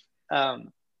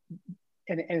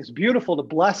 And it's beautiful to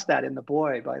bless that in the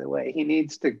boy, by the way.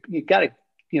 You got to,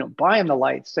 buy him the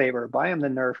lightsaber, buy him the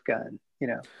Nerf gun,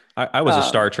 I was a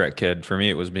Star Trek kid. For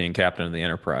me, it was being captain of the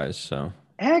Enterprise. So.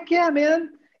 Heck yeah, man.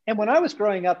 And when I was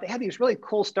growing up, they had these really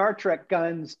cool Star Trek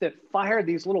guns that fired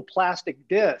these little plastic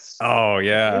discs. Oh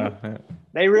yeah.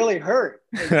 They really hurt.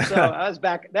 And so that was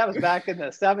back in the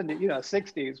 70s,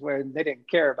 60s, where they didn't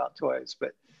care about toys,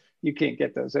 but you can't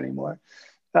get those anymore.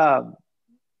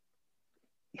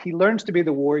 He learns to be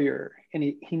the warrior, and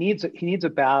he needs a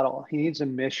battle. He needs a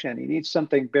mission. He needs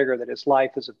something bigger that his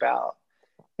life is about.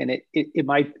 And it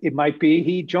might be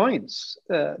he joins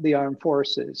the armed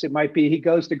forces. It might be he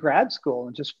goes to grad school,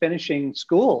 and just finishing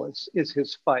school is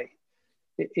his fight.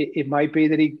 It might be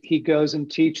that he goes and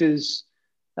teaches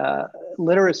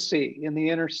literacy in the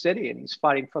inner city, and he's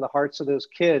fighting for the hearts of those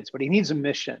kids. But he needs a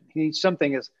mission. He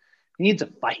needs a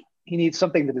fight. He needs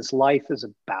something that his life is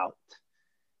about.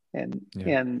 And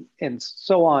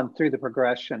so on through the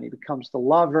progression. He becomes the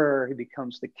lover. He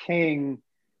becomes the king.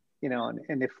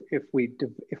 And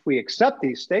if we accept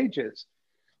these stages,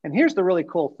 and here's the really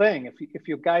cool thing: if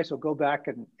you guys will go back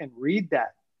and read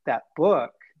that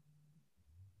book,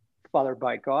 Fathered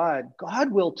by God,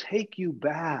 God will take you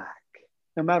back,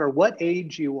 no matter what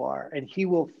age you are, and He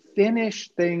will finish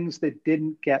things that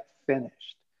didn't get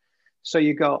finished. So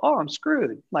you go, oh, I'm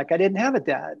screwed. Like I didn't have a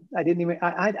dad. I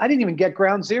didn't even get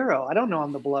ground zero. I don't know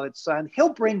I'm the beloved son.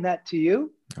 He'll bring that to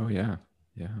you. Oh yeah.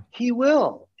 Yeah. He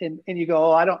will. And you go,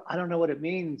 oh, I don't know what it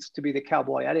means to be the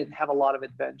cowboy. I didn't have a lot of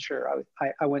adventure.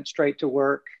 I went straight to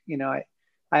work. I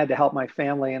had to help my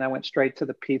family, and I went straight to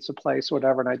the pizza place,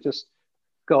 whatever. And I just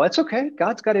go, it's okay.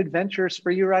 God's got adventures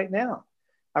for you right now.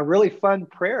 A really fun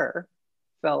prayer,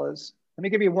 fellas. Let me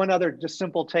give you one other just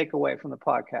simple takeaway from the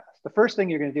podcast. The first thing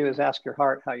you're going to do is ask your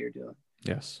heart how you're doing.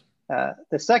 Yes.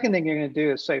 The second thing you're going to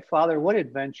do is say, Father, what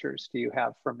adventures do you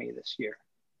have for me this year?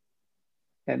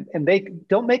 And they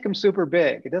don't make them super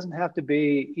big. It doesn't have to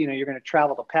be, you're going to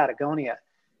travel to Patagonia.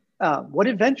 What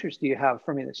adventures do you have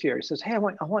for me this year? He says, hey, I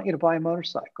want you to buy a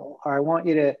motorcycle, or I want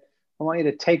you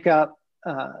to take up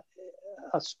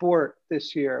a sport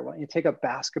this year. I want you to take up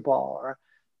basketball, or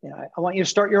I want you to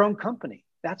start your own company.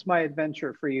 That's my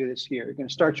adventure for you this year. You're going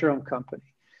to start your own company.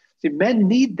 See, men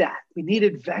need that. We need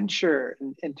adventure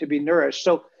and to be nourished.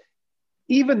 So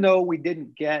even though we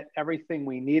didn't get everything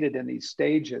we needed in these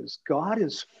stages, God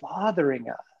is fathering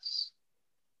us.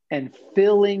 and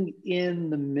filling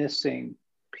in the missing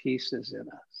pieces in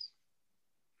us.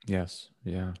 Yes.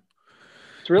 Yeah.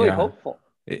 It's really Yeah. hopeful.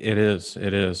 It is.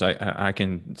 It is. I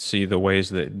can see the ways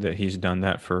that he's done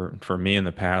that for me in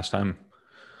the past. I'm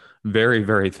very,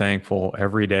 very thankful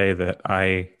every day that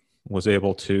I was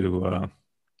able to,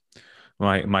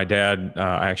 my dad,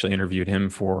 I actually interviewed him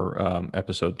for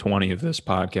episode 20 of this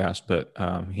podcast, but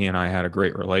he and I had a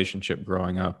great relationship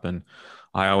growing up, and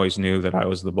I always knew that I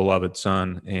was the beloved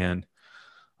son. And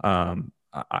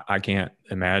I can't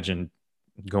imagine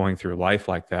going through life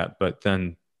like that. But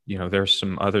then, there's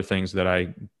some other things that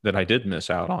I did miss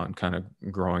out on kind of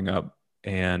growing up.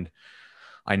 And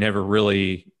I never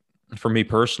really, for me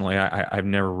personally, I've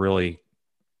never really,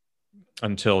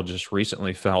 until just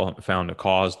recently, found a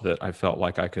cause that I felt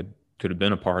like I could have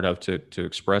been a part of to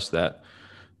express that,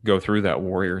 go through that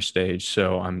warrior stage.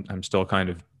 So I'm still kind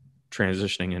of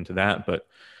transitioning into that, but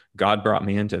God brought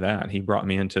me into that. He brought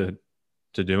me into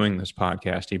doing this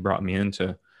podcast. He brought me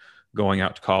into going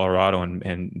out to Colorado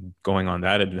and going on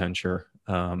that adventure.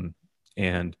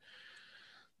 And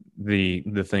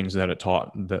the things that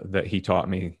that he taught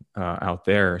me out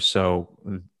there. So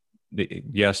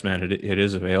yes, man, it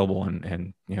is available,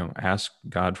 and ask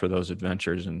God for those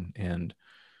adventures and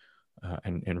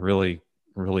really,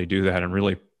 really do that, and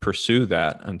really pursue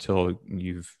that until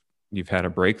you've had a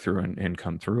breakthrough and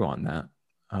come through on that.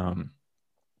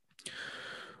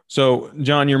 So,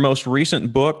 John, your most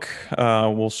recent book,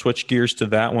 we'll switch gears to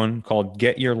that one, called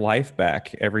Get Your Life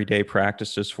Back: Everyday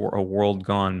Practices for a World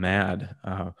Gone Mad.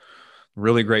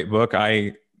 Really great book.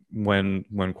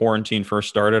 When quarantine first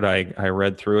started, I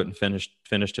read through it and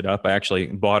finished it up. I actually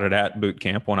bought it at boot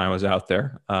camp when I was out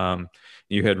there.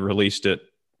 You had released it.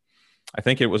 I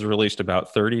think it was released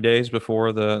about 30 days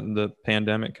before the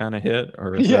pandemic kind of hit,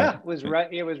 or it was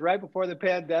right. It was right before the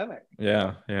pandemic.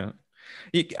 Yeah. Yeah.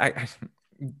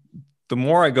 The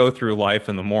more I go through life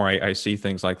and the more I see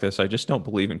things like this, I just don't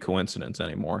believe in coincidence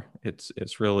anymore.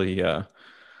 It's really,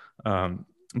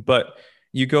 but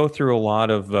you go through a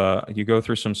lot of, you go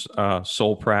through some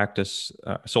soul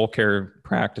care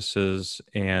practices,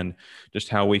 and just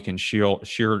how we can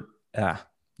use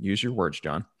your words,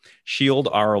 John, shield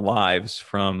our lives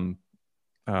from,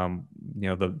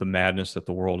 the madness that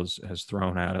the world has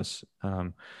thrown at us.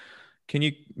 Can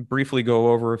you briefly go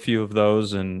over a few of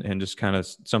those and just kind of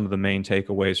some of the main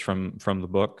takeaways from the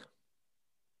book?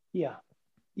 Yeah.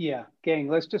 Gang,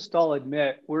 let's just all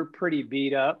admit we're pretty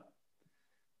beat up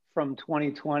from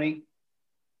 2020.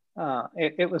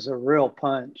 It was a real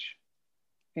punch.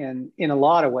 And in a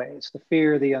lot of ways, the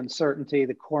fear, the uncertainty,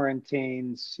 the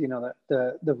quarantines,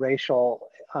 the racial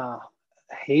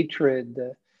hatred,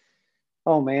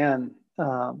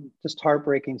 just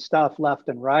heartbreaking stuff left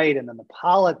and right. And then the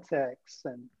politics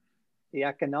and the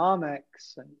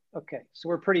economics. And okay, so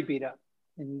we're pretty beat up.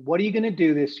 And what are you going to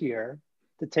do this year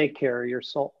to take care of your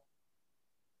soul?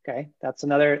 Okay, that's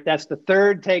the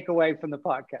third takeaway from the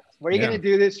podcast. What are you going to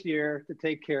do this year to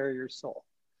take care of your soul?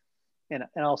 And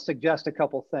I'll suggest a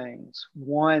couple things.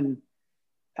 One,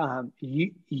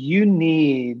 you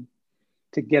need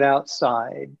to get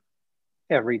outside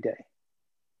every day.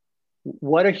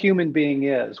 What a human being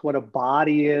is, what a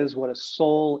body is, what a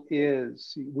soul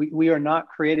is. We are not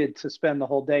created to spend the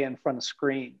whole day in front of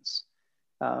screens.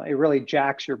 It really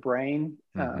jacks your brain,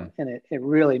 and it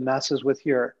really messes with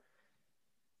your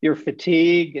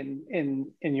fatigue and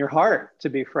your heart, to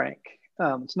be frank.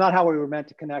 It's not how we were meant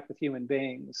to connect with human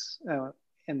beings.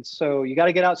 And so you got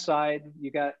to get outside.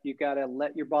 You got to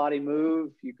let your body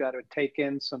move. You got to take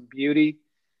in some beauty.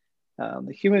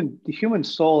 The human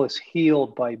soul is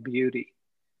healed by beauty.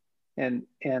 And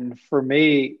for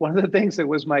me, one of the things that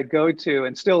was my go-to,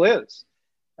 and still is,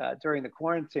 during the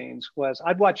quarantines, was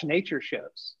I'd watch nature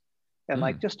shows.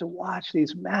 And just to watch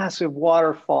these massive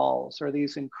waterfalls or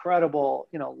these incredible,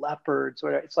 leopards,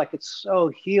 or it's so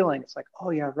healing. It's like, oh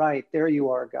yeah, right. There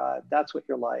you are, God. That's what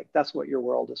you're like. That's what your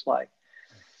world is like.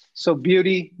 So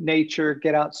beauty, nature,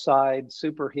 get outside,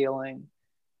 super healing.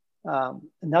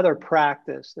 Another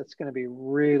practice that's going to be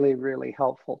really, really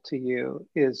helpful to you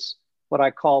is what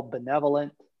I call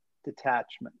benevolent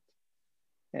detachment.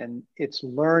 And it's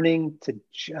learning to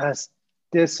just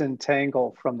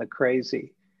disentangle from the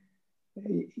crazy.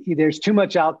 There's too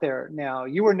much out there now.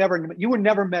 You were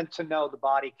never meant to know the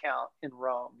body count in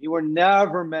Rome. You were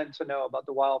never meant to know about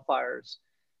the wildfires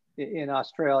in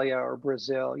Australia or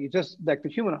Brazil. The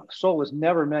human soul was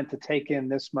never meant to take in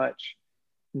this much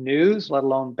news, let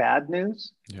alone bad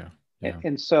news. Yeah.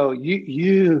 And so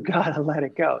you gotta let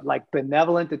it go. Like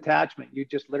benevolent detachment. You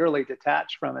just literally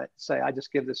detach from it. Say, I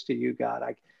just give this to you,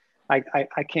 God.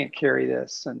 I can't carry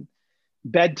this. And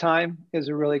Bedtime is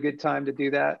a really good time to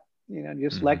do that.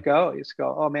 Just let go. You just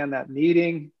go, oh man, that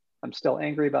meeting, I'm still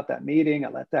angry about that meeting. I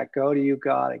let that go to you,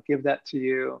 God. I give that to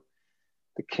you.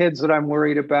 The kids that I'm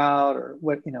worried about, or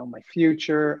my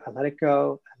future, I let it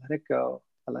go. I let it go.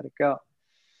 I let it go.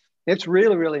 It's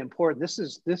really, really important. This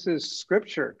is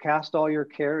scripture. Cast all your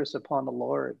cares upon the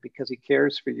Lord because he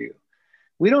cares for you.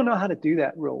 We don't know how to do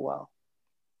that real well.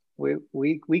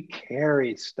 We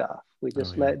carry stuff. We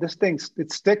just let this thing,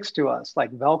 it sticks to us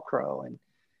like Velcro.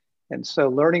 And so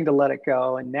learning to let it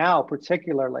go. And now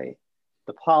particularly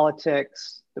the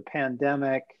politics, the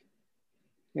pandemic,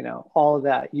 all of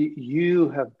that, you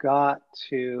have got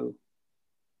to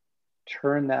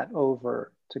turn that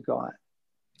over to God.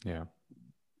 Yeah.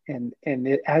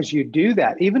 As you do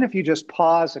that, even if you just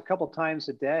pause a couple times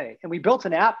a day, and we built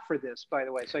an app for this, by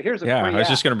the way. So here's a free I was app.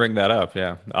 just going to bring that up.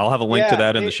 Yeah. I'll have a link to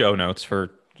that in the show notes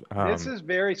for. This is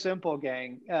very simple,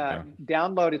 gang.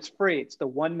 Download. It's free. It's the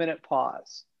 1 minute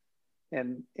pause.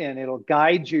 And it'll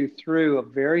guide you through a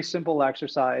very simple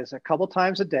exercise a couple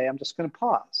times a day. I'm just going to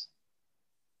pause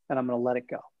and I'm going to let it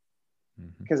go.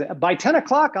 Because by 10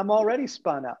 o'clock, I'm already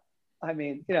spun up. I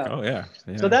mean, Oh yeah.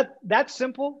 So that's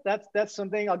simple. That's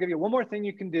something. I'll give you one more thing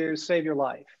you can do, save your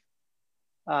life.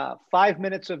 5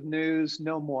 minutes of news,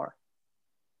 no more.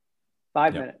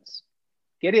 5 minutes.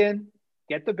 Get in,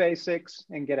 get the basics,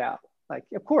 and get out. Like,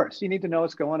 of course, you need to know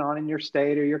what's going on in your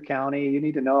state or your county. You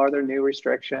need to know, are there new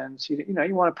restrictions? You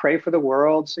want to pray for the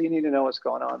world, so you need to know what's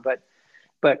going on.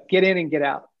 But get in and get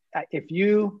out.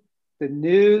 The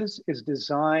news is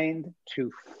designed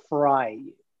to fry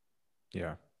you.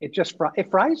 Yeah. It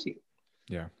fries you.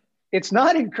 Yeah. It's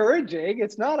not encouraging.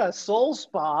 It's not a soul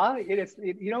spa.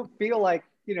 You don't feel like,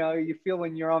 you feel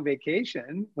when you're on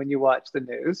vacation, when you watch the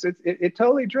news. It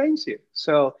totally drains you.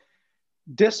 So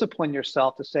discipline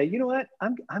yourself to say, you know what,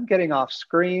 I'm getting off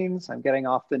screens. I'm getting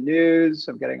off the news.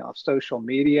 I'm getting off social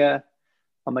media.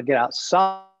 I'm going to get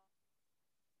outside.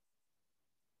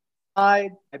 My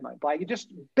bike,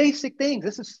 just basic things.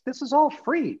 This is all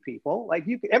free, people. Like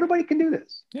everybody can do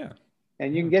this. Yeah.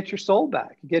 And you can get your soul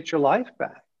back, get your life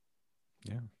back.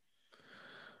 Yeah.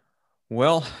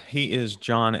 Well, he is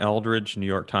John Eldredge, New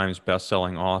York Times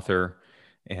bestselling author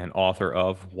and author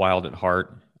of Wild at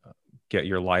Heart, Get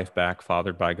Your Life Back,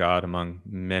 Fathered by God, among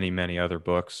many, many other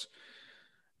books.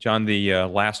 John, the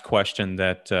last question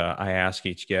that I ask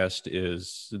each guest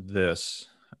is this,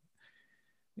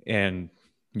 and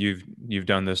you've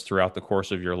done this throughout the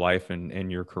course of your life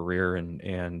and your career,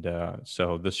 and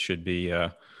so this should be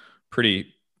a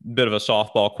pretty bit of a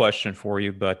softball question for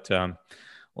you, but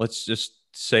let's just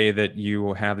say that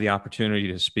you have the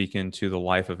opportunity to speak into the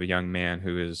life of a young man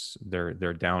who is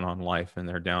they're down on life and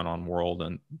they're down on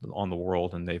the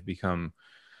world, and they've become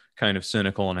kind of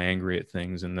cynical and angry at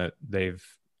things, and that they've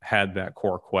had that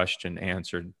core question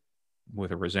answered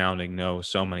with a resounding no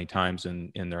so many times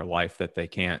in their life that they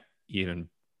can't even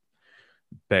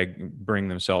bring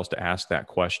themselves to ask that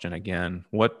question again.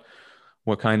 What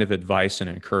kind of advice and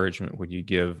encouragement would you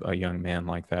give a young man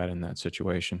like that in that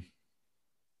situation?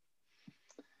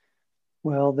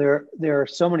 Well, there are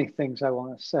so many things I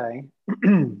want to say,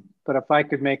 but if I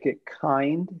could make it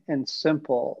kind and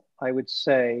simple, I would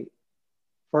say,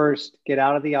 first, get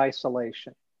out of the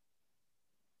isolation.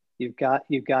 You've got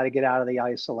to get out of the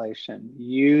isolation.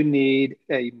 You need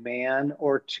a man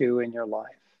or two in your life.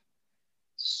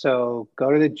 So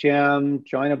go to the gym,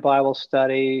 join a Bible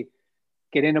study,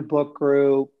 get in a book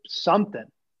group, something,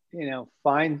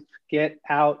 get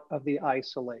out of the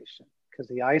isolation, because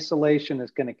the isolation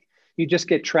is you just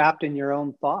get trapped in your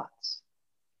own thoughts,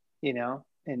 and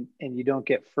you don't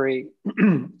get free.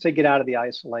 To get out of the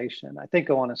isolation. I think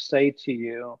I want to say to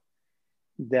you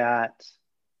that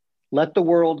let the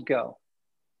world go.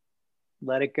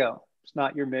 Let it go. It's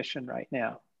not your mission right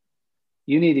now.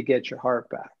 You need to get your heart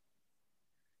back.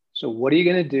 So what are you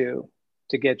going to do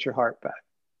to get your heart back?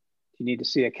 Do you need to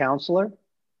see a counselor?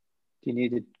 Do you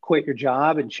need to quit your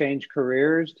job and change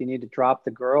careers? Do you need to drop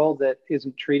the girl that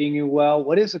isn't treating you well?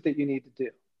 What is it that you need to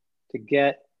do to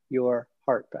get your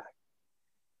heart back?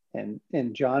 And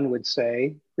John would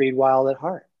say, read Wild at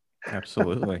Heart.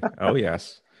 Absolutely. Oh,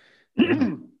 yes.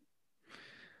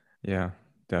 Yeah,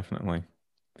 definitely.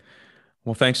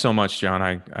 Well, thanks so much, John.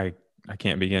 I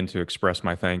can't begin to express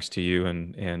my thanks to you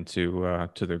and to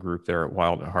the group there at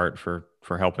Wild at Heart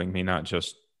for helping me, not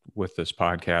just with this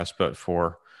podcast, but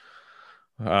for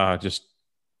just,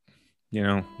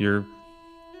 you're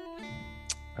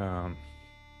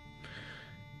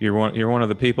one of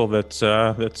the people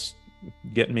that's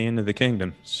getting me into the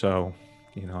kingdom. So,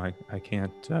 I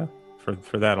can't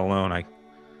for that alone.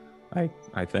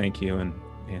 I thank you and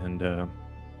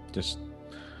just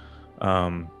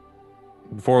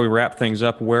Before we wrap things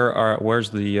up, where's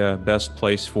the best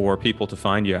place for people to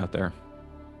find you out there?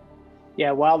 Yeah,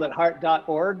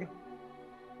 wildatheart.org,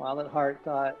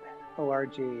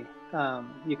 wildatheart.org.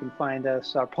 You can find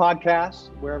us, our podcast,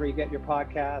 wherever you get your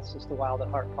podcasts. It's the Wild at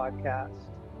Heart podcast.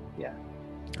 Yeah.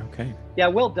 Okay. Yeah,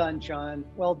 well done, John.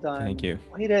 Well done. Thank you.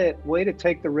 Way to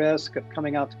take the risk of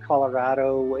coming out to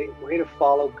Colorado. Way to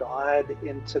follow God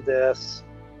into this.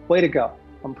 Way to go.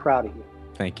 I'm proud of you.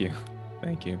 Thank you.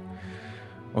 Thank you.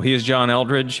 Well, he is John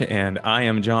Eldredge, and I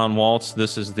am John Waltz.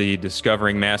 This is the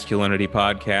Discovering Masculinity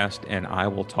podcast, and I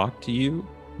will talk to you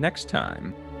next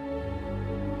time.